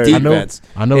 I know. At I know. defense.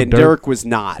 I know. And Dirk Dirk was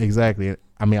not. exactly.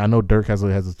 I mean, I know Dirk has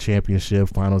a championship,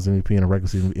 Finals MVP, and a regular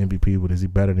season MVP. But is he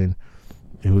better than?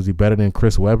 Was he better than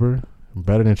Chris Webber?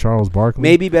 Better than Charles Barkley?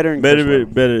 Maybe better than Chris Better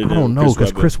Webber. than I don't know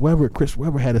because Webber. Chris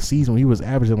Webber had a season where he was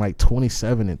averaging like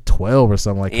 27 and 12 or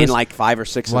something like. And like 5 or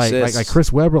 6 assists. like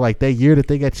Chris Webber, like that year that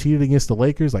they got cheated against the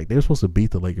Lakers, like they were supposed to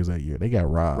beat the Lakers that year. They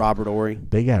got robbed. Robert Ory.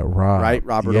 They got robbed. Right?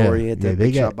 Robert Ory hit that they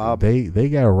big got shot, Bob. they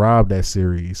got robbed that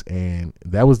series, and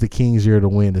that was the Kings' year to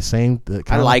win. The same.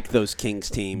 I like those Kings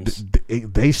teams.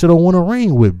 They should have won a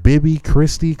ring with Bibby,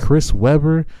 Christie, Chris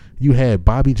Webber. You had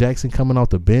Bobby Jackson coming off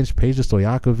the bench, Peja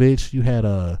Stojakovic. You had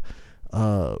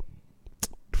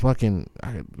fucking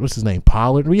what's his name,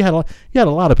 Pollard. You had a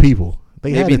lot of people.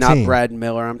 They Maybe had a not team. Brad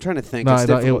Miller. I'm trying to think. No, It's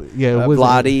no, difficult. it was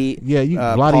Vlade. Vlade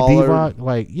Pollard.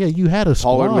 Divac. You had a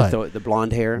squad. Pollard with the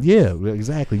blonde hair. Yeah,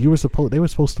 exactly. They were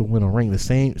supposed to win a ring. The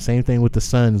same thing with the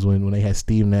Suns when they had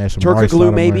Steve Nash and Amar'e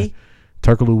Turkoglu, Stoudemire. maybe?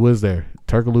 Turkoglu was there.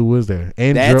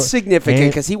 And That's significant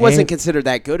because he wasn't considered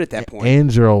that good at that point. And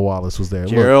Gerald Wallace was there.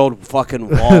 Gerald fucking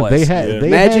Wallace.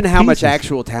 Imagine how much pieces.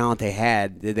 actual talent they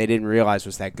had that they didn't realize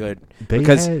was that good. They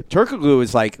Because had- Turkoglu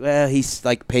is like, well, he's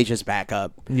like Page's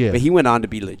backup. Yeah. But he went on to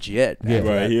be legit. Yeah. after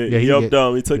Right. that. He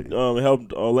helped he took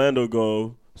helped Orlando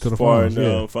go To the far finals, in the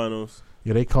yeah. finals.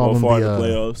 Yeah, they call Or him far in the the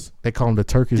playoffs. They call him the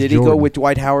Turkish. Did he Jordan. go with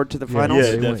Dwight Howard to the finals?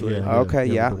 Yeah, they went- definitely. Okay,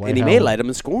 yeah. with Dwight And he may Howard. led him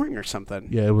in scoring or something.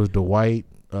 Yeah, it was Dwight,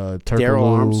 Turkoglu, Daryl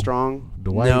Armstrong.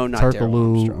 Dwight, No, not Daryl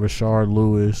Turkoglu, Armstrong. Rashard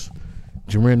Lewis,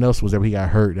 Jameer Nelson was there. But he got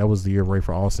hurt. That was the year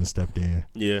Rayford Austin stepped in,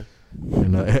 Yeah.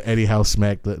 and Eddie House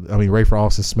Rayford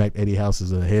Austin smacked Eddie House's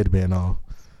headband off.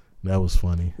 That was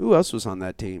funny. Who else was on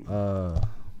that team?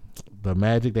 The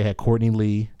Magic, they had Courtney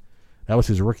Lee. That was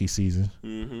his rookie season.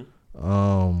 Mm-hmm.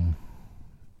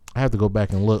 I have to go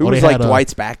back and look. Who they was had, like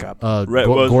Dwight's backup? Was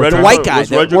Gortat. The white guy. was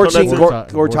The Redrick on that Orchard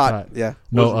team? Gortat. Yeah.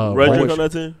 No, Redrick on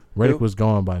that team? Reddick was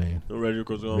gone by then. No, Redrick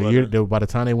was The going year, by by the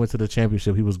time they went to the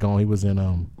championship, he was gone. He was in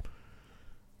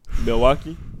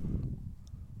Milwaukee?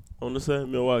 I want to say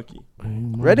Milwaukee.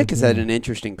 Reddick has had an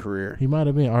interesting career. He might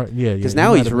have been. Yeah, Because he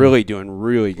now might he's have really doing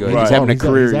really good. Right. He's having a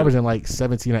career. He's averaging like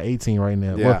 17 or 18 right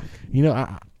now. Yeah. Well, you know,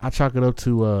 I chalk it up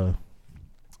to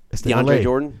it's the DeAndre LA.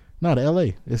 Jordan? No, the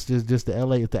LA. It's just the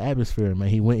LA. It's the atmosphere, man.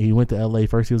 He went to LA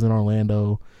first. He was in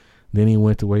Orlando, then he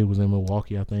went to where he was in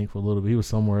Milwaukee, I think, for a little bit. He was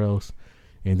somewhere else,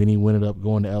 and then he ended up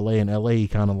going to LA. And LA, he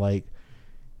kind of like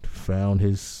found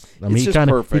his. I mean, It's he just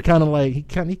kind of perfect. got a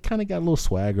little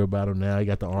swagger about him now. He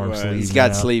got the arm Right. sleeve. He's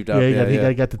got now. sleeved up, Yeah, yeah.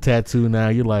 he got the tattoo now.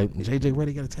 You're like, JJ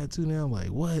Redick got a tattoo now. I'm like,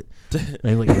 what? And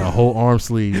he like got a whole arm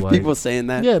sleeve. Like, People saying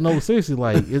that? yeah, no, seriously,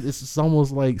 like it's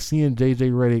almost like seeing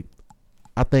JJ Redick.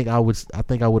 I think I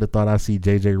would have thought I'd see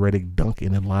JJ Redick dunk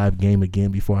in a live game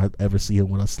again before I ever see him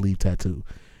with a sleeve tattoo.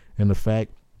 And the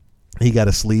fact he got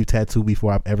a sleeve tattoo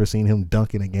before I've ever seen him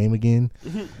dunk in a game again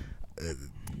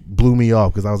blew me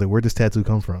off because I was like, where'd this tattoo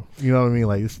come from? You know what I mean?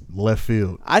 Like, it's left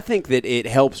field. I think that it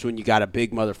helps when you got a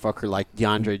big motherfucker like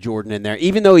DeAndre Jordan in there.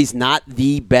 Even though he's not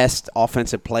the best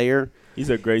offensive player, He's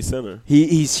a great center.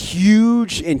 he's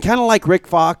huge and kind of like Rick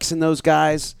Fox and those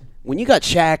guys. When you got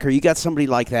Shaq or you got somebody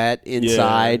like that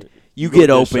inside, you Go get get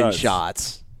open shots.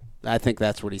 shots. I think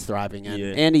that's what he's thriving in.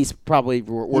 Yeah. And he's probably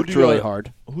worked do you really all-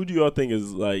 hard. Who do y'all think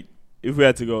is like, if we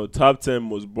had to go, top 10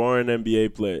 most boring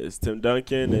NBA players? Tim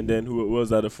Duncan, and then who was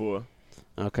that for?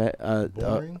 Okay.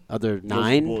 Boring? Other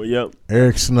 9. Yep.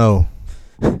 Eric Snow.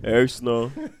 Eric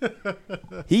Snow.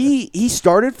 He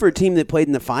started for a team that played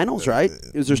in the finals, right?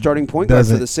 It was their starting point guard for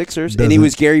Doesn't- the Sixers, and he doesn't-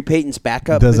 was Gary Payton's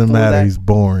backup. Doesn't before matter. that. He's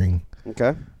boring.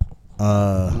 Okay. Who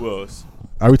else?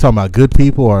 Are we talking about good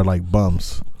people or like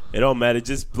bums? It don't matter.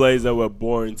 Just players that were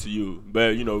boring to you.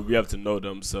 But, we have to know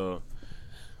them, so.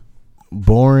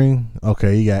 Boring.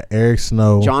 Okay, you got Eric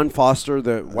Snow. John Foster,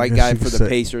 the white guess guy you for could the say-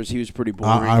 Pacers, he was pretty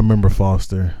boring. I remember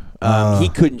Foster. He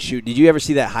couldn't shoot. Did you ever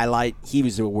see that highlight? He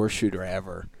was the worst shooter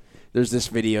ever. There's this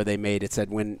video they made. It said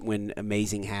when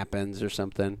amazing happens or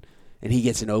something, and he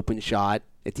gets an open shot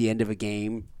at the end of a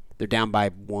game. They're down by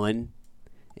 1,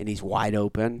 and he's wide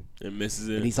open, And misses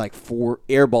it. and he's like 4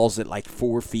 air balls at like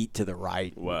 4 feet to the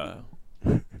right. Wow.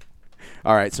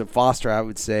 All right, so Foster, I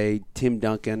would say Tim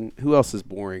Duncan. Who else is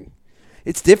boring?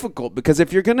 It's difficult because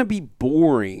if you're gonna be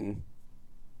boring,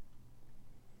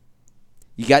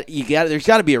 you got. There's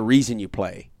got to be a reason you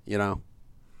play.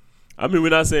 I mean, we're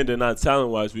not saying they're not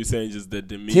talent-wise. We're saying just the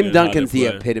demeanor. Tim and how they Duncan's the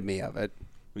play. epitome of it.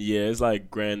 Yeah, it's like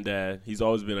granddad. He's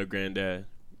always been a granddad.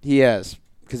 He has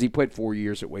because he played 4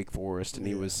 years at Wake Forest, and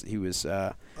he was.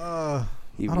 I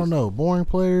don't know. Boring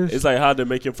players. It's like how they're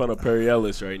making fun of Perry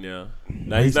Ellis right now.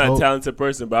 Now, he's He's not a old. talented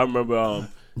person, but I remember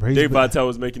He's Dave been- Vitale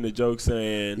was making the joke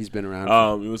saying He's been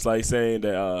around. it was like saying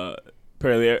that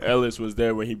Perry Ellis was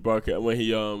there when he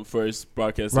first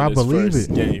broadcast Bro, I his believe first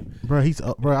it. game.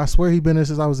 Bro, I swear he's been there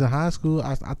since I was in high school.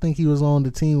 I think he was on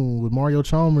the team with Mario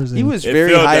Chalmers. And He was It very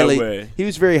felt that highly. way. He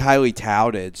was very highly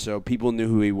touted, so people knew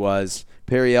who he was.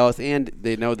 Perry Ellis, and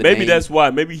they know the Maybe name. that's why.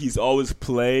 Maybe he's always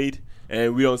played,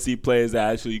 and we don't see players that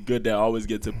are actually good that always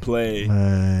get to play,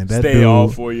 Man, that stay dude, all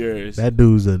 4 years. That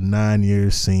dude's a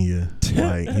 9-year senior.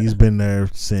 Like, he's been there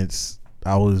since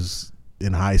I was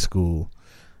in high school.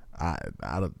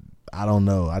 I don't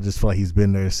know. I just feel like he's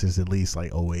been there since at least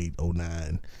like 08,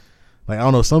 09. Like, I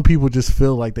don't know. Some people just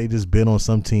feel like they just been on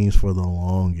some teams for the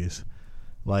longest.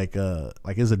 Like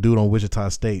there's a dude on Wichita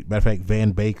State. Matter of fact,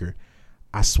 Van Baker.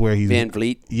 I swear he's Van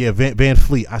Vliet. Yeah, Van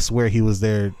Fleet. I swear he was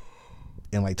there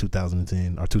in like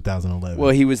 2010 or 2011.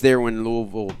 Well, he was there when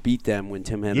Louisville beat them when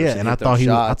Tim Henderson. Yeah, and hit I thought those he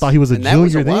was- I shots. thought he was a and that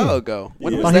was a junior while then. ago.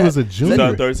 When Yeah. I was thought he that? was a junior.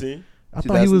 2013. I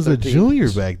thought he was a 2013.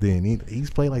 junior back then. He's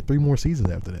played like 3 more seasons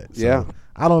after that. So, Yeah.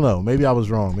 I don't know. Maybe I was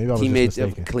wrong. Maybe I was Teammate just of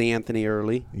mistaken. Clay Anthony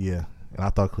early. Yeah. And I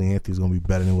thought Clay Anthony was going to be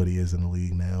better than what he is in the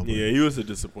league now. But, Yeah, he was a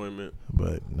disappointment.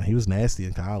 but he was nasty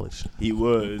in college. He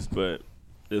was, but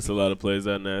there's a lot of players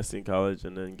that are nasty in college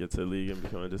and then get to the league and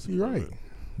become a disappointment.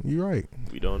 You're right.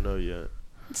 We don't know yet.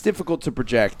 It's difficult to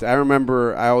project. I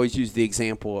always use the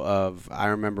example of, I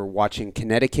remember watching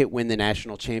Connecticut win the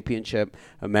national championship.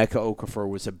 Emeka Okafor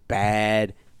was a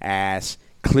bad ass,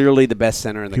 clearly the best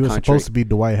center in the He was country. supposed to be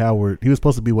Dwight Howard. He was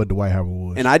supposed to be what Dwight Howard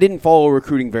was. And I didn't follow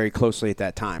recruiting very closely at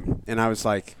that time. And I was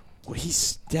like, well,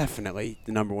 he's definitely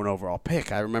the number 1 overall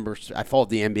pick. I remember I followed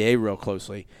the NBA real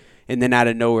closely. And then out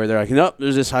of nowhere, they're like, nope,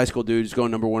 there's this high school dude who's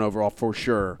going number 1 overall for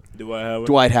sure.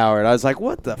 Dwight Howard. I was like,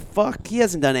 what the fuck? He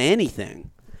hasn't done anything.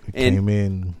 And came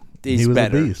in. he's he was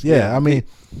better. a beast. Yeah, Yeah.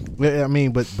 I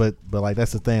mean, but like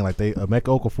that's the thing. Like Emeka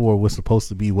Okafor was supposed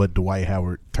to be what Dwight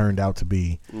Howard turned out to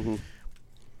be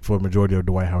for a majority of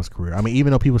Dwight Howard's career. I mean,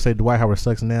 even though people say Dwight Howard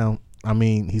sucks now, I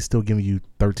mean, he's still giving you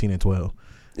 13 and 12.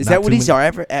 Is Not that what too he's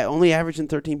many- only averaging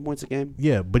 13 points a game?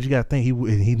 Yeah, but you got to think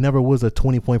he never was a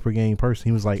 20-point per game person.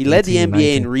 He was like He led the 18,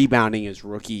 NBA in 19. rebounding his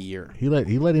rookie year. He led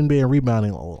NBA in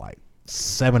rebounding like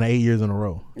 7 or 8 years in a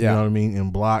row. You Yeah. know what I mean?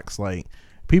 In blocks, like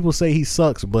people say he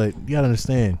sucks, but you got to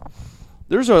understand.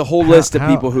 There's a whole list of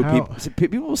people who how-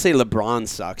 people say LeBron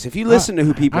sucks. If you listen to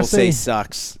who people I say say-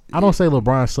 sucks, I don't say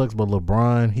LeBron sucks, but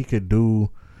LeBron, he could do.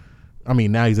 I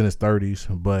mean, now he's in his 30s,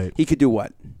 but he could do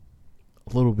what?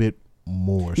 a little bit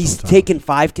more. He's sometimes. taken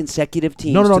 5 consecutive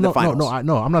teams to the finals.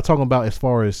 I'm not talking about as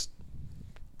far as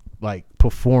like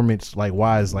performance, like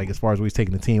wise, like as far as where he's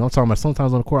taking the team. I'm talking about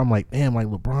sometimes on the court, I'm like, damn, like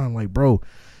LeBron, like bro,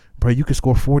 you could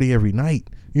score 40 every night.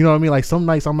 You know what I mean? Like some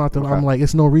nights I'm not. I'm like,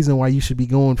 it's no reason why you should be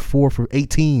going 4 for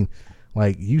 18.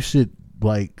 Like you should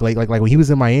like when he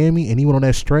was in Miami and he went on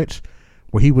that stretch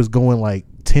where he was going like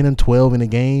 10 and 12 in a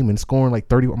game and scoring like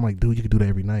 30. I'm like, dude, you could do that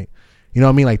every night. You know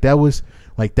what I mean? Like that was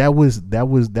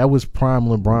prime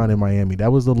LeBron in Miami.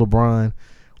 That was the LeBron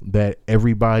that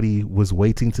everybody was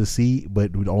waiting to see.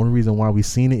 But the only reason why we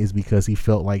seen it is because he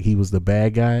felt like he was the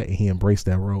bad guy and he embraced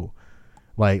that role.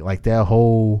 Like that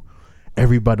whole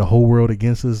the whole world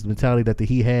against us mentality that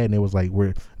he had, and it was like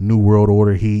we're New World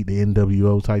Order Heat, the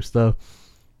NWO type stuff.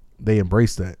 They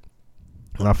embraced that,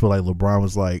 and I feel like LeBron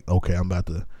was like, okay, I'm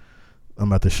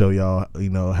about to show y'all, you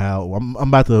know, how I'm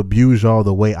about to abuse y'all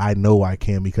the way I know I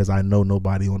can, because I know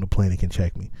nobody on the planet can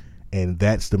check me. And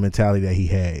that's the mentality that he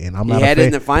had. And I'm He not had it a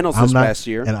in the finals this past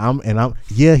year. And I'm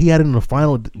yeah, he had it in the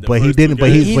final, but he first didn't. two But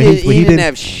games. He didn't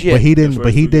have shit. But he The didn't. first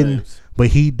But he two didn't. games. But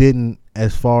he didn't.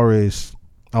 As far as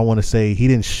I want to say, he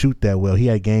didn't shoot that well. He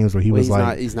had games where he was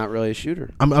like, he's not really a shooter.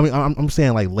 I'm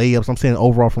saying like layups. I'm saying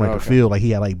overall from like the Okay. field, like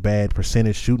he had like bad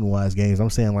percentage shooting wise games. I'm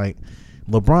saying like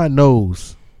LeBron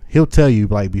knows. He'll tell you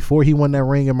like before he won that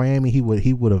ring in Miami, he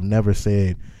would have never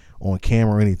said on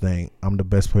camera or anything, I'm the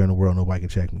best player in the world, nobody can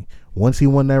check me. Once he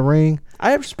won that ring,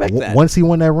 I respect that. Once he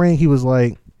won that ring, he was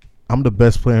like, I'm the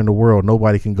best player in the world,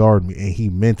 nobody can guard me, and he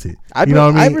meant it. I you know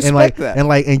what I mean? respect that.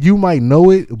 And you might know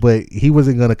it, but he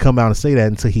wasn't gonna come out and say that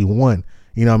until he won.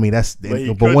 You know what I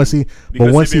mean? But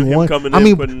once he won, I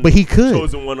mean, but he could.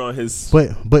 Chosen one on his.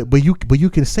 But you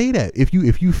can say that if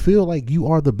you feel like you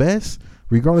are the best,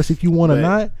 regardless if you won or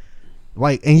not.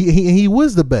 Like and he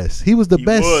was the best. He was the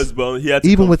best. He was, but he had to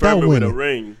even confirm without it with winning. a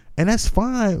ring. And that's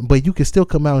fine, but you can still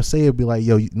come out and say it, be like,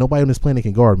 yo, nobody on this planet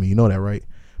can guard me. You know that, right?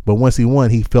 But once he won,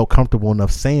 he felt comfortable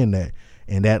enough saying that.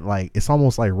 And that, like, it's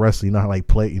almost like wrestling. You know how, like,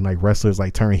 wrestlers,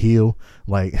 like, turn heel?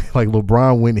 Like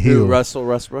LeBron went heel. Russell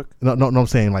Westbrook? No, I'm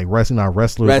saying, like, wrestling, not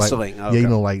wrestlers. Wrestling, Like, okay. Yeah, you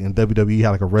know, like, in WWE, you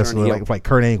had, like, a wrestler. heel. Like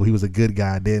Kurt Angle, he was a good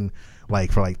guy. Then,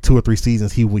 like, for, like, 2 or 3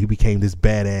 seasons, he became this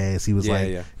badass. He was,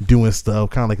 doing stuff,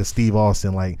 kind of like a Steve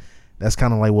Austin, like, that's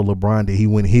kind of like what LeBron did. He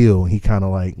went heel. He kind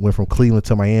of like went from Cleveland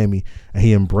to Miami, and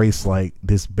he embraced like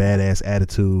this badass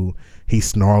attitude. He's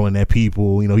snarling at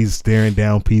people. You know, he's staring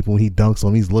down people. When he dunks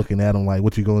on them, he's looking at them like,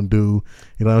 "What you gonna do?"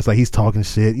 You know, it's like he's talking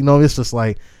shit. You know, it's just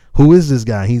like, who is this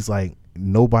guy? He's like,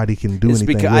 nobody can do anything.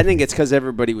 Because, with I think me. it's because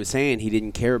everybody was saying he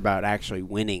didn't care about actually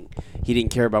winning. He didn't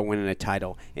care about winning a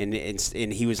title, and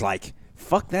he was like,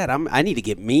 "Fuck that! I need to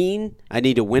get mean. I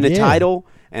need to win a title."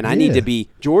 And I need to be.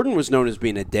 Jordan was known as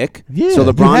being a dick. Yeah, so you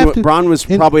have to- LeBron was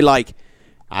probably like,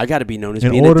 I got to be known as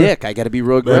being a dick. I got to be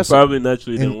real But it aggressive. probably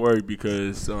naturally didn't work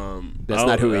because That's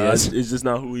not who he is. It's just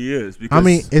not who he is. Because I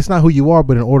mean, it's not who you are,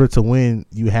 but in order to win,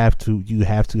 you have to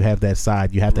have that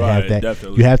side. You have to have Right, that.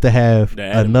 definitely. You have to have The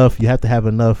animal. enough. You have to have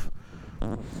enough.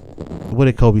 What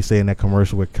did Kobe say in that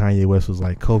commercial where Kanye West was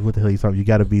like, "Kobe, what the hell are you talking? You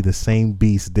got to be the same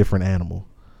beast, different animal."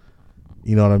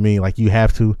 You know what I mean? Like you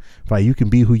have to. Like you can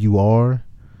be who you are,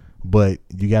 but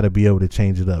you got to be able to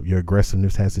change it up. Your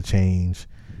aggressiveness has to change.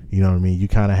 You know what I mean? You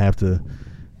kind of have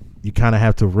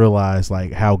to realize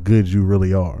like how good you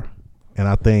really are. And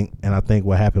I think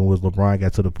what happened was LeBron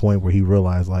got to the point where he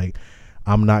realized like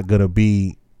I'm not gonna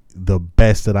be the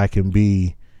best that I can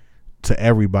be to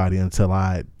everybody until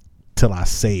I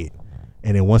say it.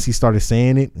 And then once he started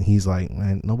saying it, he's like,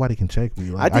 man, nobody can check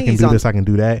me. Like I can do this, I can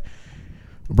do that.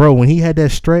 Bro, when he had that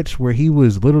stretch where he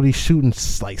was literally shooting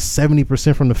like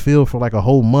 70% from the field for like a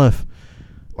whole month,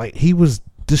 like he was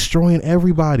destroying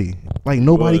everybody. Like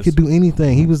nobody could do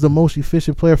anything. He was the most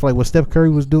efficient player for like what Steph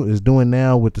Curry is doing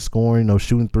now with the scoring,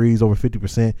 shooting threes over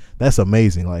 50%. That's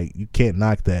amazing. Like you can't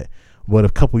knock that. But a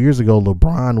couple years ago,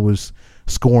 LeBron was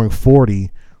scoring 40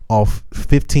 off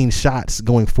 15 shots,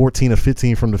 going 14 or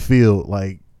 15 from the field,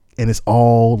 like, and it's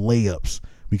all layups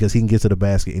because he can get to the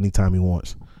basket anytime he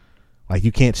wants. Like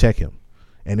you can't check him,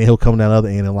 and then he'll come down the other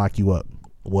end and lock you up.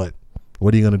 What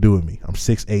are you gonna do with me? I'm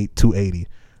 6'8", 280.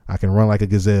 I can run like a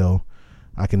gazelle.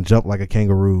 I can jump like a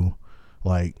kangaroo.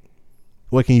 Like,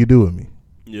 what can you do with me?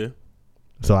 Yeah.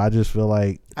 So I just feel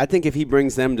like I think if he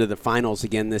brings them to the finals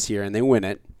again this year and they win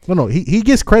it. No, he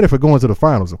gets credit for going to the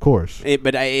finals, of course.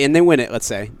 And they win it, let's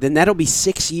say. Then that'll be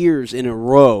 6 years in a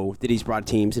row that he's brought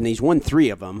teams, and he's won 3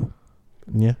 of them.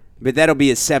 Yeah. But that'll be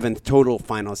his 7th total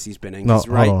finals he's been in. No,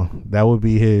 right? hold on. That would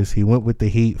be his. He went with the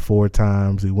Heat 4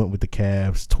 times. He went with the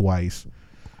Cavs twice.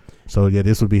 So, yeah,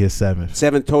 this would be his 7th.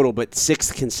 7th total, but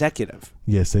 6th consecutive.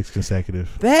 Yeah, 6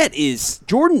 consecutive. That is –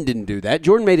 Jordan didn't do that.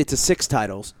 Jordan made it to 6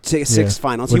 titles, 6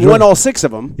 finals. Well, he won all 6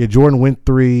 of them. Yeah, Jordan went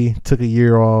 3, took a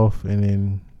year off, and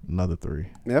then another 3.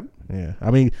 Yep. Yeah.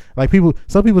 I mean, like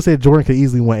some people said Jordan could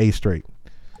easily win 8 straight.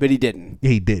 But he didn't.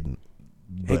 He didn't.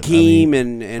 But, Hakeem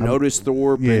and Otis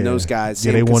Thorpe and those guys.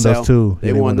 Yeah, they won those 2.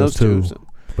 They won those 2. So.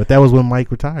 But that was when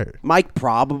Mike retired. Mike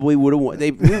probably would have won.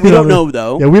 We don't know,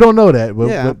 though. Yeah, we don't know that. But,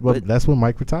 Yeah, but that's when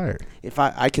Mike retired. If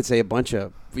I could say a bunch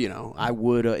of, I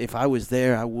would, if I was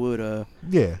there, I would.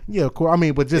 Yeah, of course. I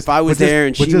mean, but just. If I was there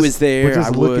and she was there, I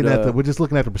would. We're just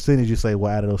looking at the percentage. You say,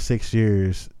 well, out of those 6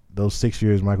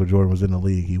 years, Michael Jordan was in the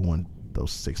league, he won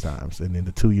those 6 times. And then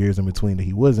the 2 years in between that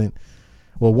he wasn't.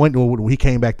 Well, he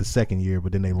came back the second year,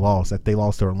 but then they lost. They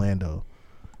lost to Orlando.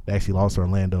 They actually lost to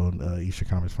Orlando in Eastern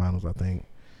Conference Finals, I think.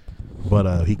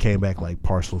 But he came back like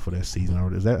partial for that season. I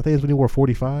think it's when he wore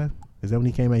 45. Is that when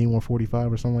he came back? He wore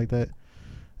 45 or something like that.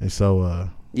 And so.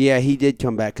 Yeah, he did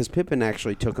come back because Pippen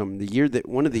actually took him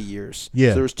one of the years. Yeah,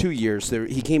 so there was 2 years.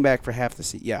 He came back for half the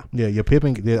season. Yeah. Yeah,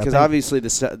 Pippen. Because obviously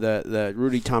the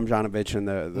Rudy Tomjanovich and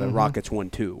the Rockets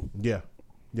won 2. Yeah,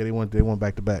 they won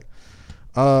back to back.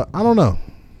 I don't know.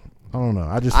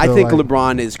 I think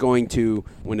LeBron is going to,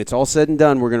 when it's all said and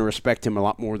done, we're going to respect him a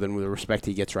lot more than the respect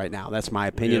he gets right now. That's my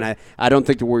opinion. Yeah. I don't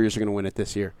think the Warriors are going to win it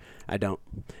this year. I don't.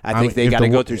 I think they got to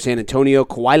go through San Antonio.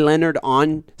 Kawhi Leonard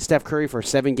on Steph Curry for a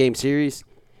 7-game series.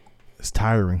 It's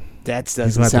tiring. That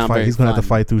doesn't sound very fun. He's going to have to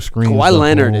fight through screens. Kawhi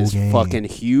Leonard is fucking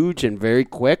huge and very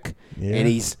quick, and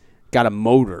he's got a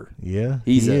motor. Yeah,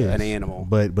 he's an animal.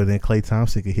 But then Klay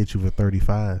Thompson could hit you for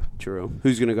 35. True.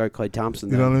 Who's going to guard Klay Thompson?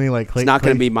 Then? You know what I mean? Like it's not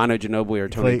going to be Manu Ginobili or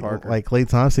Tony Parker. Like Klay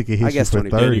Thompson could hit you for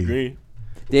 30.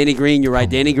 Danny Green, you're right.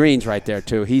 Danny Green's right there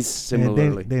too. He's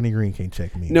similarly. Danny Green can't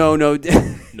check me. No,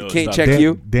 can't check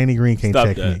you. Danny Green can't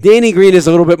check me. Danny Green is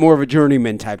a little bit more of a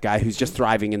journeyman type guy who's just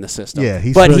thriving in the system. Yeah,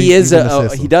 he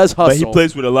does hustle. But he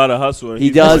plays with a lot of hustle. He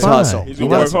does hustle. He's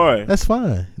gonna work hard. That's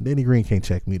fine. Danny Green can't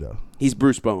check me though. He's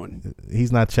Bruce Bowen.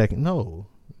 He's not checking. No.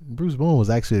 Bruce Bowen was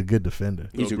actually a good defender.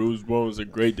 Bruce Bowen was a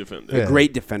great defender. Yeah. A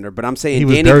great defender, but I'm saying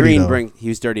Danny Green he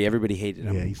was dirty. Everybody hated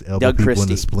him. Yeah, he's elbow people in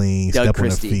the spleen, step on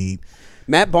their feet.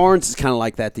 Matt Barnes is kind of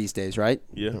like that these days, right?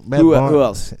 Yeah. Who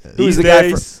else? Who's the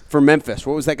guy for Memphis?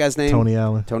 What was that guy's name? Tony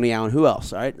Allen. Tony Allen. Who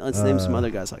else? All right, let's name some other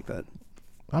guys like that.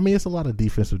 I mean, it's a lot of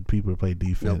defensive people to play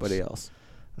defense. Nobody else.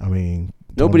 I mean,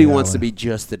 nobody wants to be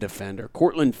just the defender.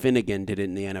 Cortland Finnegan did it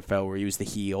in the NFL where he was the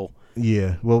heel.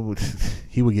 Yeah, well,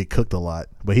 he would get cooked a lot,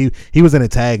 but he was an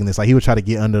antagonist. Like he would try to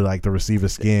get under like the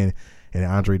receiver's skin, and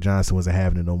Andre Johnson wasn't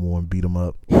having it no more and beat him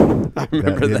up. I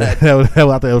remember that. I think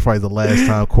that was probably the last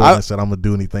time Cortland said I'm gonna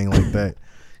do anything like that.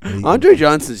 Andre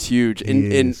Johnson's huge,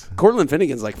 and Cortland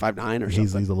Finnegan's like 5'9" or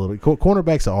something. He's a little.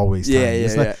 Cornerbacks are always tiny.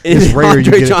 Yeah. It's rare.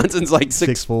 Andre Johnson's like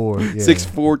 6'4",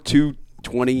 6'4",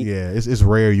 220. Yeah, it's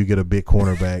rare you get a big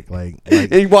cornerback like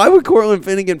and why would Cortland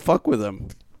Finnegan fuck with him?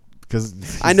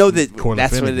 Because I know that Corn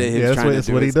that's what Finnegan. he was trying that's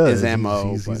to do. what he his- does. His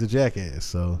MO. He's but a jackass,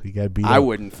 so he got beat I up.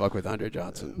 wouldn't fuck with Andre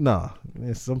Johnson. No,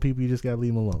 some people you just gotta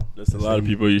leave them alone. There's a lot of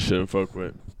people you shouldn't fuck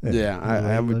with. Yeah,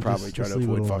 I would just- probably try just to leave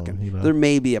it avoid alone, fucking. you know? There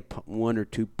may be one or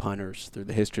two punters through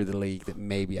the history of the league that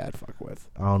maybe I'd fuck with.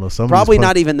 I don't know. Some Probably of these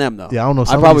not even them though. Yeah, I don't know. I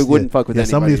Some of probably these- wouldn't fuck with yeah,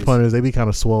 anybody. some of these punters, they be kind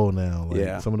of swole now. Like,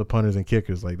 Yeah. Some of the punters and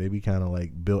kickers, like they be kind of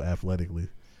like built athletically.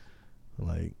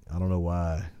 Like I don't know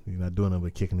why you're not doing it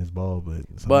but kicking this ball, but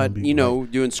some of But them be you know,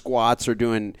 doing squats or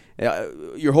doing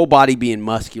your whole body being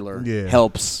muscular Yeah.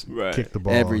 helps, Right. kick the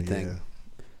ball, everything.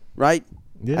 right?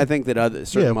 Yeah, I think that other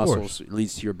certain of muscles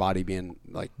leads to your body being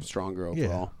like stronger Yeah.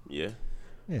 overall. Yeah.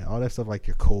 yeah, all that stuff like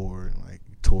your core and like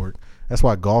torque. That's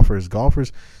why golfers,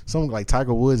 some like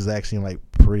Tiger Woods is actually in like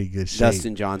pretty good shape.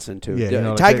 Dustin Johnson too. Yeah, you know,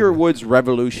 like Tiger they- Woods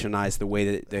revolutionized the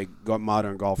way that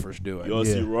modern golfers do it. You all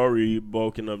Yeah. see Rory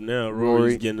bulking up now. Rory.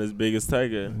 Rory's getting as big as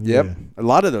Tiger. Yep, Yeah. a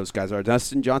lot of those guys are.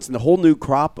 Dustin Johnson, the whole new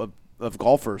crop of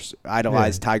golfers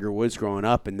idolized Tiger Woods growing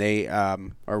up, and they are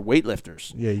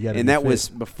weightlifters. Yeah, you got. And that was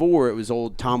before it was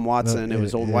old Tom Watson. It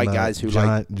was old white guys who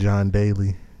John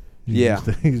Daly. Yeah.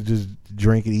 He was just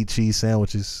drink and eat cheese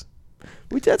sandwiches.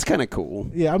 which that's kind of cool.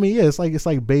 Yeah, I mean, yeah, it's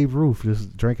like Babe Ruth,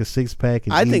 just drink a 6-pack.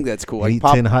 And I think that's cool. Like eat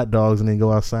 10 hot dogs and then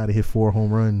go outside and hit 4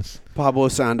 home runs. Pablo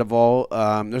Sandoval.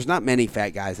 There's not many fat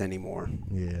guys anymore,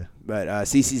 Yeah. but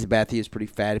CeCe Sabathia is pretty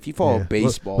fat. If you follow yeah.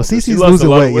 baseball, Well, He CeCe's lost a losing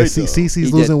lot of weight. Yeah, weight, though. CeCe's He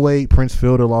losing did. weight. Prince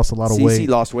Fielder lost a lot of CeCe weight.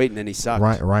 lost weight and then he sucked.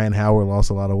 Ryan Howard lost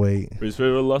a lot of weight. Chris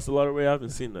Fielder lost a lot of weight. I haven't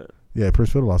seen that. Yeah,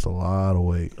 Prince Fielder lost a lot of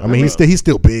weight. I Oh, mean, wow. he's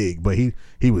still big, but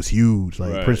he was huge.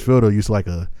 Like Right. Prince Fielder used to like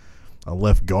a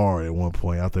left guard at one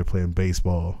point out there playing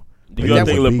baseball. Do But y'all he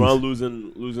think was a LeBron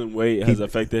beast. losing weight has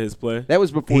affected his play? That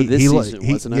was before this season,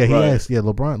 wasn't Yeah, it? he Right. has. Yeah,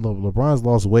 LeBron's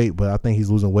lost weight, but I think he's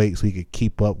losing weight so he could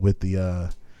keep up with the.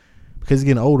 Because he's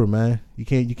getting older, man. You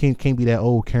can't be that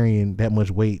old carrying that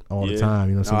much weight all the Yeah. time.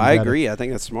 You know. So No, you I gotta- agree. I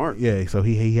think that's smart. Yeah, so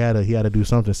he had to do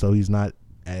something. So he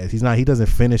doesn't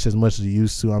finish as much as he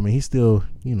used to. I mean, he still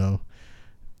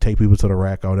take people to the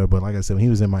rack out there. But like I said, when he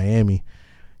was in Miami,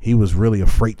 he was really a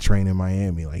freight train in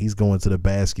Miami. Like he's going to the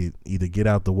basket, either get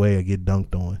out the way or get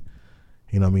dunked on.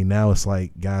 You know what I mean? Now it's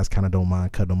like guys kind of don't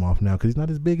mind cutting him off now because he's not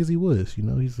as big as he was. You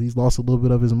know, he's lost a little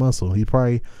bit of his muscle. He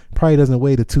probably doesn't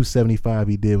weigh the 275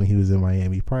 he did when he was in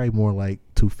Miami. Probably more like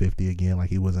 250 again, like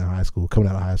he was in high school, coming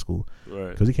out of high school.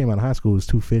 Right. Because he came out of high school, he was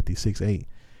 250, 6'8".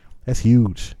 That's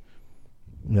huge.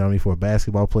 You know what I mean? For a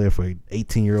basketball player, for an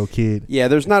 18-year-old kid. Yeah,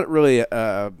 there's not really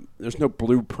there's no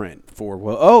blueprint for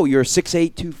you're a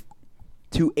 6'8",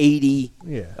 280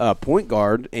 Yeah. point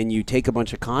guard and you take a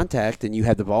bunch of contact and you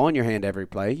have the ball in your hand every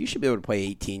play. You should be able to play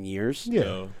 18 years. Yeah.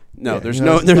 So, No, Yeah, there's you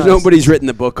know, it's not- nobody's written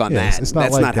the book on Yeah, that. it's not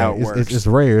That's like not how that. it works. It's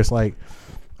rare. It's like,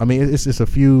 I mean, it's just a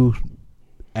few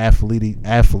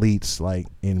athletes like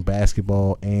in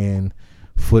basketball and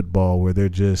football where they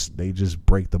just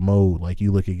break the mold. Like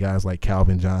you look at guys like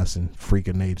Calvin Johnson, freak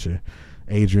of nature,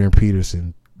 Adrian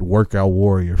Peterson, workout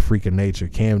warrior, freak of nature,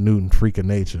 Cam Newton, freak of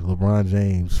nature, LeBron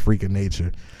James, freak of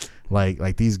nature.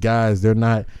 Like these guys, they're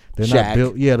not Shaq.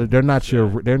 built. Yeah, they're not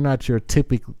your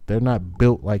typical. They're not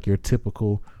built like your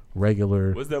typical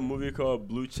regular. what's that movie called?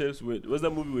 Blue Chips. What's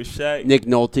that movie with Shaq? Nick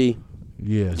Nolte.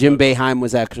 Yeah, Jim Boeheim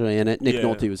was actually in it. Nick Yeah.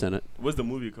 Nolte was in it. What's the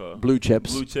movie called? Blue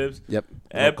Chips. Blue Chips. Yep.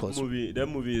 That close. movie.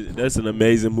 That's an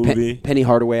amazing movie. Penny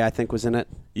Hardaway, I think, was in it.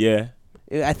 Yeah.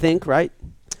 I think, right?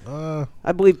 Uh,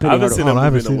 I believe I Penny haven't Hardaway. seen Oh, no, I that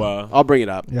haven't movie in seen- a while. I'll bring it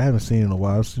up. Yeah, I haven't seen it in a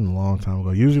while. I've seen it a long time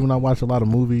ago. Usually when I watch a lot of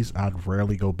movies, I'd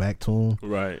rarely go back to them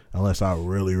Right. unless I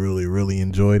really, really, really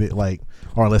enjoyed it.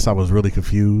 Or unless I was really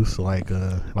confused. I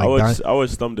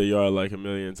watched Stump the Yard like a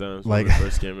million times when Like- it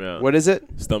first came out. What is it?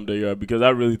 Stump the Yard, because I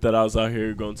really thought I was out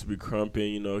here going to be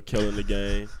crumping, killing the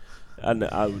game.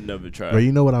 I would never try. But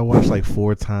you know what I watched like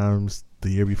 4 times the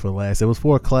year before last? It was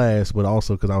for a class, but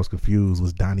also because I was confused,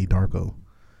 was Donnie Darko.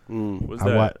 What's I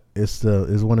that?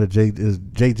 It's one of Jake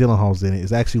Gyllenhaal's in it.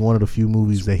 It's actually one of the few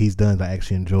movies that he's done that I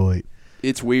actually enjoyed.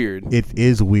 It's weird. It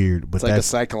is weird, but It's like a that's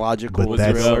psychological but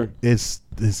that's thriller. it's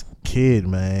this kid,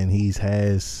 man.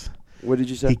 What did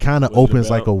you say? He kind of What's it opens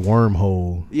like a about?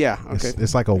 wormhole. Yeah. Okay.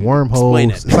 It's like a wormhole.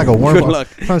 Explain it. It's like a wormhole. Good luck.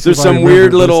 I'm trying to see There's if I some remember,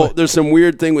 weird but it's little. like- There's some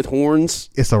weird thing with horns.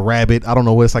 It's a rabbit. I don't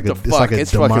know what it's like. The It's like fuck? a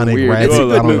It's fucking demonic weird. rabbit. It's a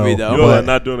good I don't movie, know. though. You all are But,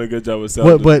 not doing a good job with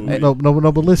selling but this movie.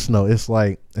 no. But listen though, it's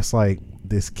like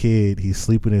this kid. He's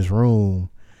sleeping in his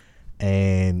room,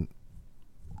 and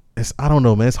I don't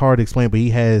know, man. It's hard to explain, but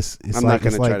he has. It's I'm like, not going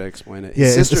it's to like, try to explain it. Yeah,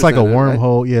 His it's sister's like a in it, right?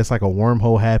 wormhole. Yeah, it's like a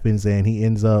wormhole happens, and he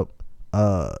ends up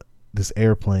this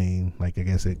airplane. Like I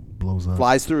guess it blows up.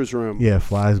 Flies through his room. Yeah,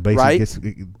 flies basically Right? gets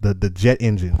the jet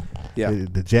engine. Yeah.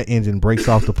 The jet engine breaks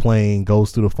off the plane,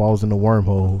 goes through falls in the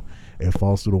wormhole, and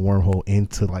falls through the wormhole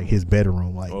into like his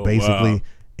bedroom, like basically wow.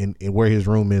 in where his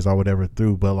room is or whatever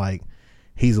through. But like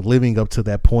he's living up to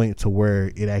that point to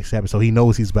where it actually happens, so he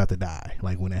knows he's about to die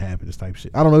like when it happens type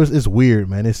shit. I don't know, it's weird,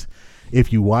 man. It's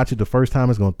if you watch it the first time,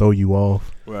 it's gonna throw you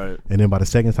off, Right. and then by the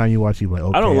second time you watch, you're like,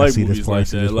 okay, I don't like see movies this part, like I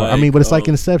see this that. part. Like, I mean, but it's like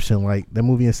Inception, like that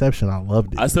movie Inception. I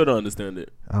loved it. I still don't understand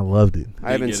it. I loved it.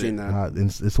 I haven't get seen it. that.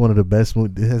 It's one of the best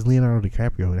movies. It has Leonardo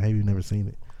DiCaprio. Have you never seen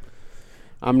it?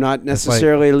 I'm not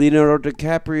necessarily a Leonardo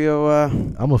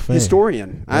DiCaprio I'm a fan.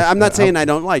 historian. I'm not saying I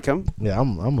don't like him. Yeah,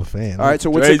 I'm a fan. All right, so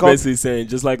what's Dre's it called? basically saying,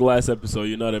 just like last episode,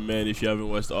 you're not a man if you haven't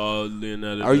watched all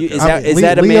Leonardo. Are you- is DiCaprio. that- is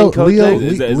that a man code thing?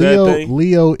 Is that a Leo, thing?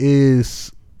 Leo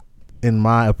is, in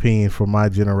my opinion, for my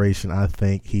generation, I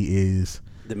think he is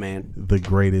The man. the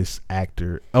greatest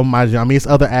actor. Oh my! I mean, it's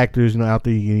other actors, out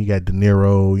there. You got De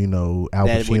Niro, Al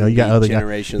That Pacino. wouldn't You got be other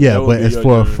generation. guys. Yeah, That would but be as your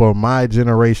for generation. my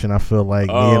generation, I feel like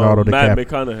Leonardo Matt DiCaprio.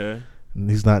 McConaughey.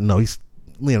 He's not. No, he's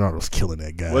Leonardo's killing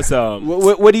that guy. What's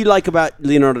What do you like about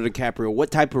Leonardo DiCaprio?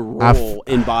 What type of role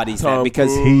embodies that? Tom Because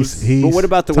Cruise. He's. But what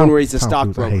about the Tom- one where he's a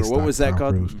Tom Cruise. I hate stockbroker? What was that Tom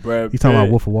called? Cruise. Brad You talking about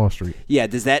Pitt. Wolf of Wall Street? Yeah,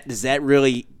 does that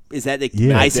really is that the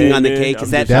Yeah. icing on the Damon, cake? Is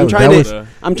I'm that, just- I'm that trying was- to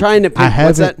I'm trying to pick, I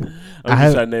what's that? haven't. I'm I just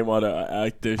have- trying to name all the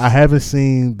actors. I haven't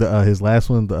seen his last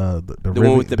one, the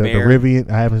one with the bear? Rivian.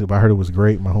 I haven't. But I heard it was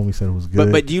great. My homie said it was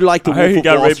good. But do you like the I heard Wolf he of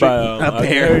got Wall raped Street? by A I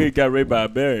bear. heard he got raped by a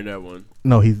bear in that one.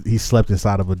 no, he slept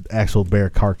inside of an actual bear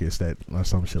carcass or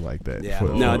some shit like that. Yeah, For-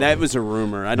 no, that was a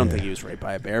rumor. I don't Yeah. think he was raped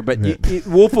by a bear. But Yeah.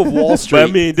 Wolf of Wall Street. But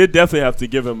I mean, they definitely have to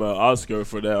give him an Oscar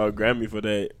for that, or a Grammy for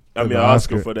that. I mean, The an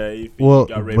Oscar Oscar. for that. If Well,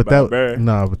 he got raped but by a that bear.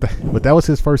 no, but that was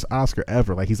his first Oscar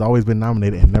ever. Like he's always been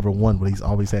nominated and never won, but he's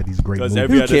always had these great Because movies.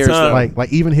 every Who other cares, time, though?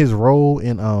 Like even his role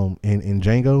in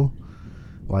Django,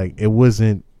 like he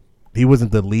wasn't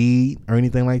the lead or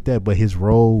anything like that, but his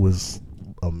role was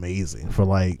amazing. For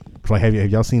have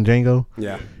y'all seen Django?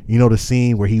 yeah. You know the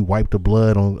scene where he wiped the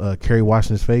blood on Kerry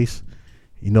Washington's face?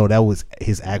 That was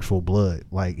his actual blood.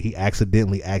 Like he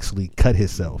accidentally actually cut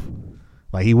himself.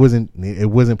 Like it wasn't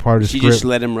part of the She script. just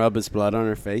let him rub his blood on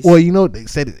her face. Well, they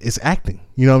said it's acting.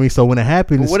 You know what I mean? So when it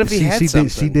happened, But what if he had she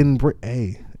something? didn't.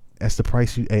 Hey, that's the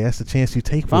price that's the chance you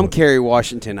take. if for I'm it. Kerry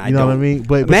Washington, I You know don't. what I mean?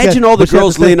 But Imagine you all the but you have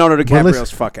girls to think- Leonardo but DiCaprio's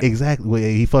listen, fucking. Exactly. Well,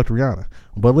 he fucked Rihanna.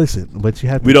 But listen, but you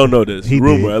have. We don't know this. He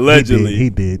Rumor, did. allegedly. He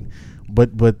did.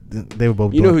 But they were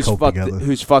both. You know doing who's coke fucked? together.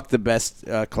 Who's fucked the best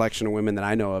collection of women that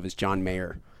I know of is John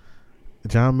Mayer.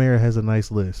 John Mayer has a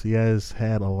nice list. He has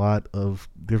had a lot of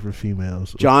different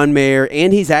females. John Mayer,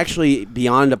 and he's actually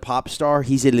beyond a pop star.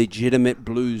 He's a legitimate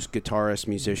blues guitarist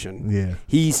musician. Yeah.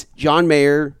 He's John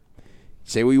Mayer.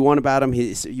 Say what you want about him.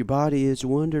 Your body is a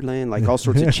wonderland. Like all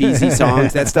sorts of cheesy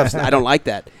songs. That stuff. I don't like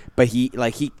that. But he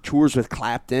tours with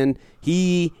Clapton.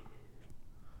 He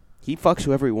fucks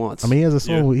whoever he wants. I mean, he has a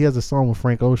song. Yeah. He has a song with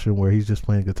Frank Ocean where he's just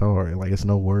playing guitar and like it's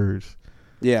no words.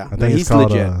 yeah, I think no, it's he's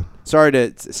called, legit. Sorry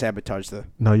to sabotage the.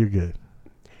 No, you're good.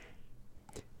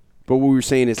 But what we were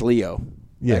saying is Leo.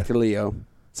 Yeah. Back to Leo.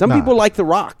 Some Nah. people like The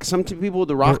Rock. Some people,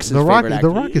 The Rock's his The Rock. favorite The actor.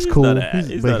 Rock is He's cool. not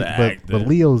he's not an actor. but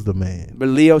Leo's the man. But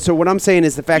Leo. So what I'm saying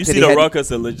is the fact You that see he The had, Rock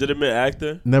as a legitimate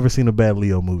actor? Never seen a bad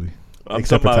Leo movie I'm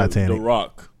except for talking about Titanic. The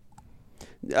Rock.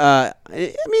 I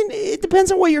mean, it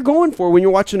depends on what you're going for when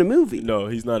you're watching a movie. No,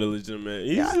 he's not a legitimate.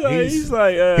 He's Yeah,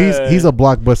 like He's a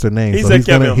blockbuster name. He's so like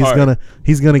Kevin Hart.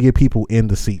 He's gonna get people in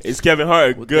the seats. Is Kevin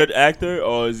Hart a good actor,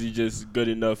 or is he just good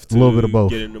enough to Little bit of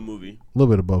both. get in the movie? A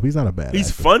little bit of both. He's not a bad. He's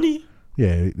actor. funny.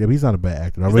 Yeah, he's not a bad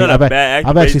actor. He's not a bad actor,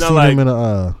 I've but actually he's seen not him like- in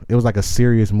a. It was like a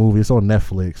serious movie. It's on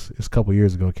Netflix. It's a couple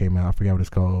years ago. It came out. I forget what it's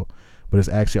called, but it's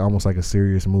actually almost like a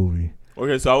serious movie.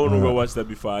 Okay, so I want to go watch that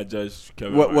before I judge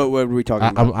Kevin What Hart. were we talking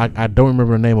about? I don't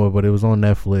remember the name of it, but it was on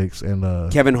Netflix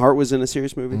and Kevin Hart was in a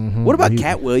serious movie. Mhm. What about He-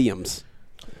 Cat Williams?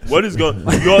 What is going?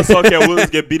 You all saw Cat Williams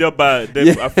get beat up by.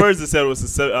 Yeah. At first, they said it was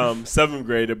a seventh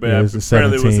grader, but yeah, it was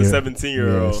apparently it was a 17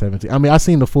 17-year-old. 17. I mean, I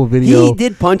seen the full video. He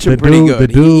did punch him The pretty dude- good. the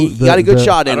dude- He got a good the-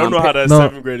 shot I in. don't on know how that No.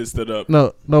 seventh grader stood up.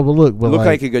 No, but look, but Looked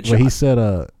like a good but he shot.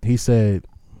 said,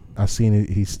 I seen it.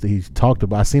 He talked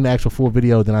about. I seen the actual full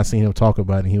video. Then I seen him talk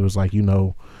about it. And he was like,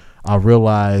 I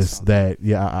realized that.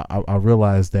 Yeah, I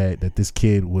realized that this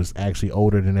kid was actually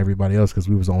older than everybody else because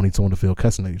we was the only two on the field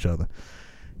cussing at each other.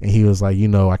 And he was like,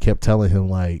 I kept telling him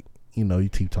like, you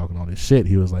keep talking all this shit.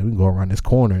 He was like, we can go around this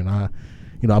corner and I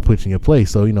put you in your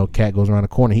place. So, Cat goes around the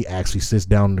corner. He actually sits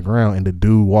down on the ground and the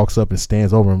dude walks up and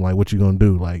stands over him like, what you gonna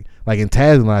do? Like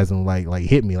antagonizing him, like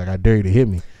hit me, like I dare you to hit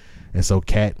me. And so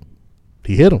Cat,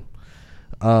 he hit him.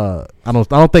 I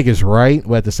don't think it's right,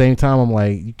 but at the same time, I'm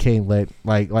like, you can't let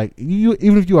like you,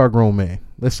 even if you are a grown man.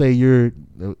 Let's say you're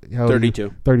how old are you?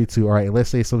 32. 32. All right. Let's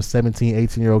say some 17,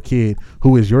 18-year-old kid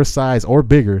who is your size or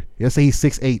bigger. Let's say he's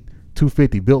 6'8",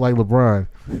 250, built like LeBron,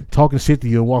 talking shit to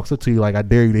you and walks up to you like, I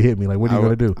dare you to hit me. Like, what are you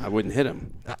gonna do? I wouldn't hit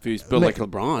him if he was built like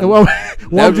LeBron.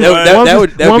 That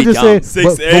would be dumb.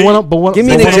 6'8". Give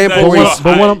me an example where he's.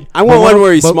 I want one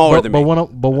where he's smaller than me.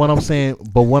 But what I'm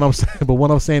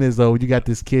saying is though, you got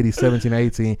this kid. He's 17,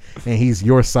 18, and he's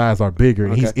your size or bigger,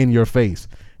 and he's in your face.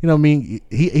 You know what I mean?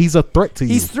 He's a threat to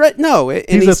you. He's a threat to you,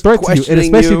 and especially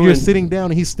if you're sitting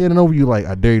down and he's standing over you like,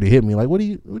 I dare you to hit me. Like,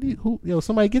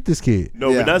 somebody get this kid. No,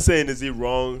 we're not saying is he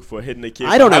wrong for hitting the kid.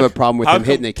 I don't have a problem with him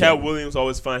hitting the kid. Cat Williams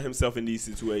always find himself in these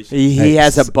situations. He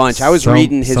has a bunch. I was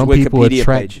reading his Wikipedia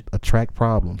page. Attract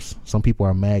problems. Some people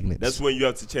are magnets. That's when you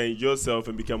have to change yourself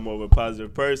and become more of a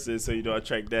positive person so you don't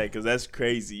attract that, because that's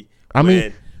crazy. I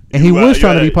mean, and he was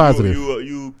trying to be positive.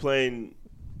 You playing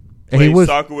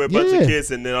soccer with a bunch of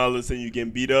kids, and then all of a sudden you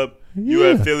getting beat up. You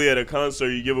at Philly at a concert,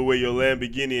 you give away your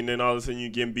Lamborghini, and then all of a sudden you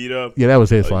getting beat up. Yeah, that was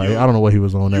his fault. I don't know what he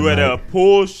was on. You at a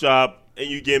pool shop and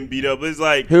you getting beat up. It's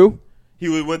like who? He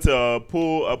went to a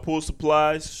pool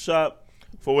supplies shop.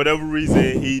 For whatever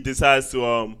reason, he decides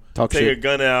to take a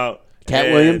gun out.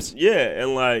 Cat Williams? Yeah,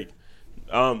 and like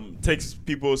takes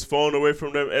people's phone away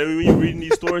from them. And when you're reading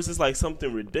these stories, it's like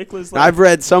something ridiculous. Like, I've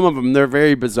read some of them. They're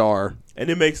very bizarre. And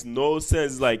it makes no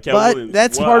sense. Like, Cat but Williams,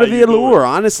 that's part of the allure. Doing?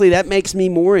 Honestly, that makes me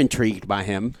more intrigued by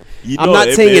him. I'm not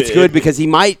saying it's good because he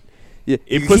might.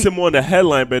 It puts him on the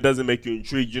headline, but it doesn't make you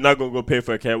intrigued. You're not going to go pay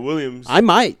for a Cat Williams. I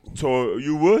might. So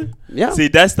you would? Yeah. See,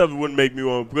 that stuff wouldn't make me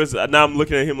want, because now I'm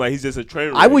looking at him like he's just a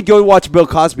trainer. I would go watch Bill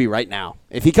Cosby right now.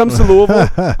 If he comes to Louisville,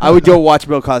 I would go watch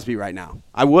Bill Cosby right now.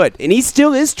 I would. And he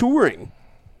still is touring.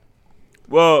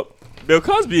 Well, Bill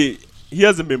Cosby, he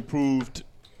hasn't been proved.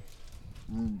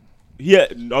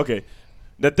 Okay.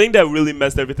 The thing that really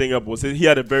messed everything up was he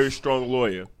had a very strong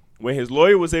lawyer. When his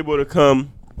lawyer was able to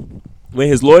come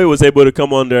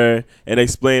on there and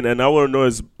explain, and I want to know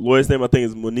his lawyer's name, I think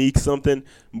it's Monique something,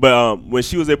 but when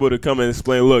she was able to come and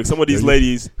explain, look, some of these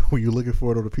ladies. Were you looking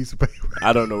for it on a piece of paper?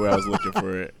 I don't know where I was looking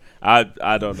for it.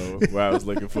 I don't know where I was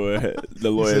looking for the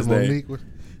lawyer's name.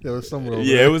 It was somewhere.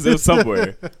 Yeah, it was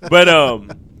somewhere. But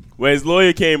when his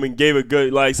lawyer came and gave a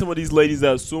good, like, some of these ladies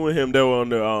that were suing him, they were on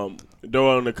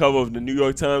the cover of the New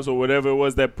York Times or whatever it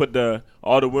was that put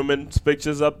all the women's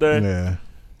pictures up there. Yeah.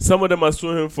 Some of them are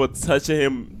suing him for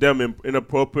touching them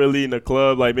inappropriately in the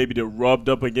club, like maybe they rubbed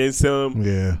up against him.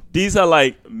 Yeah. These are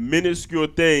like minuscule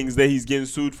things that he's getting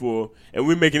sued for, and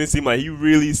we're making it seem like he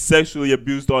really sexually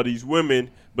abused all these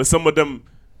women. But some of them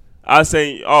are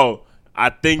saying, "Oh, I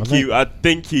think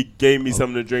he gave me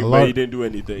something to drink, but he didn't do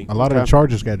anything." A lot of the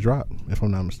charges got dropped, if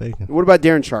I'm not mistaken. What about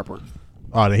Darren Sharper?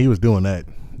 Oh, he was doing that.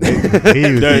 He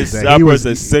was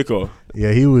a sicko.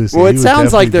 Yeah, he was. Well, it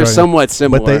sounds like they're somewhat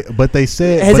similar. But they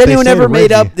said. Has anyone ever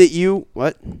made up that you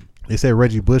what? They said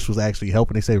Reggie Bush was actually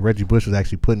helping. They said Reggie Bush was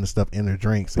actually putting the stuff in their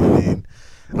drinks, and then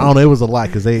I don't know. It was a lot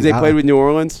because they played with New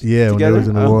Orleans. Yeah, together? When they was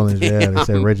in New Orleans. Yeah, they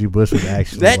said Reggie Bush was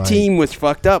actually that team was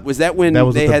fucked up. Was that when that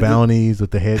was they with had the bounties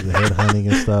with the head hunting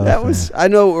and stuff? That was. I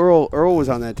know Earl was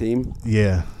on that team.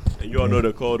 Yeah, and you all know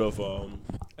the code of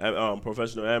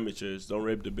professional amateurs: don't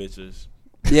rape the bitches.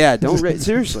 Yeah, don't rape.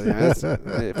 Seriously,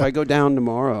 if I go down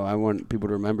tomorrow, I want people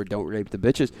to remember: don't rape the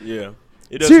bitches. Yeah,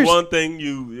 it is one thing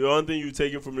you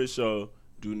take it from this show: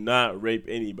 do not rape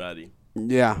anybody.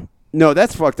 Yeah, no,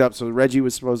 that's fucked up. So Reggie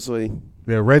was supposedly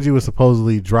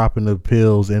dropping the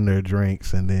pills in their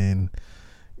drinks, and then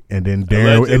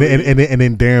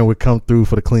Darren would come through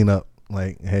for the cleanup.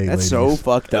 Like, hey, that's ladies. so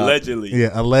fucked up. Allegedly,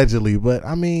 yeah, allegedly. But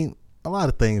I mean, a lot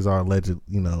of things are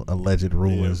alleged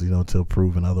rumors, until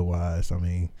proven otherwise. I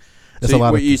mean, it's a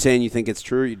lot. What are you saying? You think it's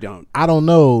true? Or you don't? I don't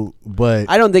know, but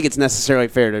I don't think it's necessarily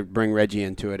fair to bring Reggie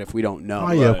into it if we don't know.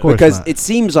 Oh yeah, of course. Because not. It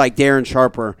seems like Darren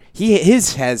Sharper,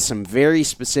 his has some very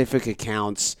specific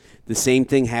accounts. The same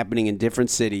thing happening in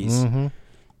different cities. Mm-hmm.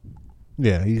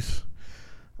 Yeah, he's.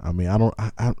 I mean,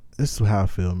 this is how I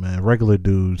feel, man. Regular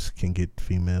dudes can get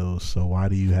females, so why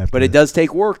do you have to? But it does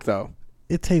take work, though.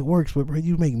 It take works, but bro,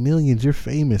 you make millions. You're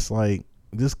famous. Like,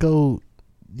 just go,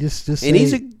 just. And say,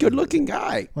 he's a good-looking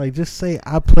guy. Like, just say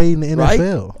I played in the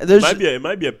NFL. Right? It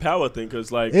might be a power thing,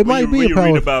 because like when you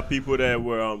read about people that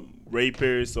were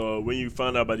rapists, or when you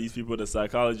find out about these people, the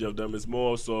psychology of them is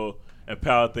more so a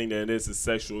power thing than it is a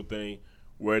sexual thing,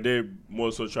 where they're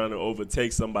more so trying to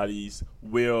overtake somebody's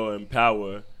will and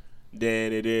power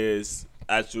than it is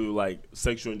actual like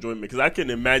sexual enjoyment. Because I can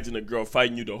imagine a girl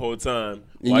fighting you the whole time.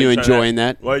 And you enjoying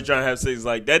that? While you're trying to have sex,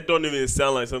 like that don't even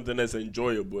sound like something that's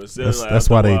enjoyable. That's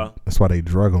why they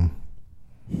drug them.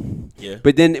 Yeah.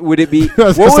 But then would it be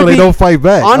so they don't fight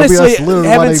back? Honestly,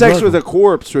 having sex with a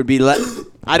corpse would be less.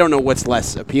 I don't know what's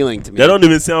less appealing to me. That don't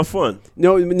even sound fun.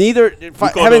 No, neither.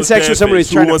 Having sex with someone who's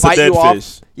trying to fight you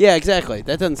off. Yeah, exactly.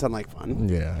 That doesn't sound like fun.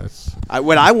 Yeah,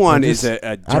 What I want just- is a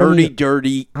I don't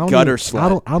dirty I don't gutter even,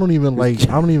 slut. I don't even like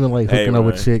Hey, hooking up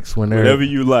with man. chicks when they're. Whatever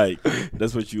you like,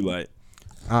 that's what you like.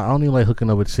 I don't even like hooking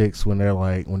up with chicks when they're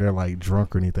like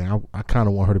drunk or anything. I kind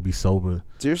of want her to be sober.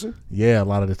 Seriously? Yeah, a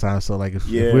lot of the time. So like if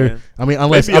Yeah. we're, I mean,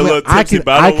 unless Maybe a little tipsy,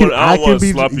 but I don't want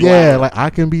be sloppy. yeah, like I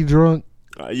can be drunk.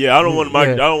 Yeah, I don't want Yeah.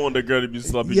 I don't want the girl to be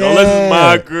sloppy. Unless it's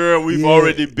my girl, we've Yeah.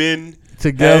 already been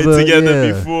Together,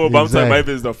 yeah, before. But I'm talking about if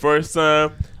exactly. it's the first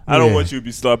time, I don't Yeah. want you to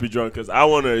be sloppy drunk because I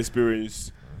want to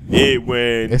experience it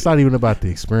when. It's not even about the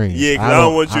experience. Yeah, because I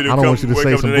don't want you to I come don't want you to wake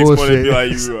say up the some next morning and be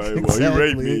like, bullshit. you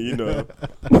raped me, you know.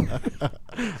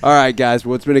 All right, guys.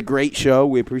 Well, it's been a great show.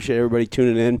 We appreciate everybody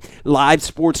tuning in.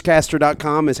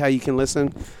 LiveSportscaster.com is how you can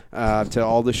listen to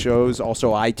all the shows.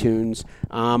 Also, iTunes.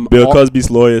 Bill Cosby's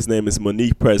lawyer's name is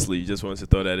Monique Presley. Just wanted to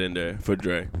throw that in there for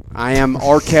Dre. I am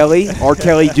R. Kelly. R.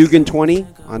 Kelly Dugan 20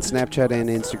 on Snapchat and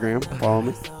Instagram. Follow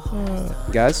me,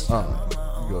 guys. Go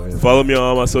ahead. Follow me on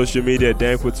all my social media at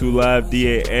Dankwa2Live,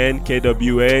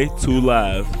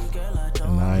 DANKWA2Live.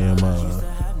 And I am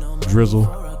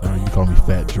Drizzle. You call me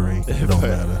Fat Dre. It don't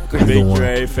matter. Either Big one.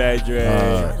 Dre, Fat Dre.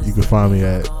 You can find me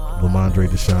at Lamondre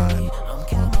Deshawn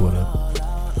on Twitter.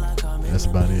 That's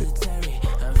about it.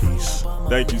 Peace.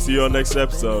 Thank you. See you on next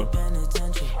episode.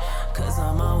 Cause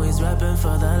I'm always rapping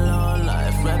for the low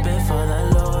life, rapping for the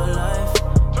low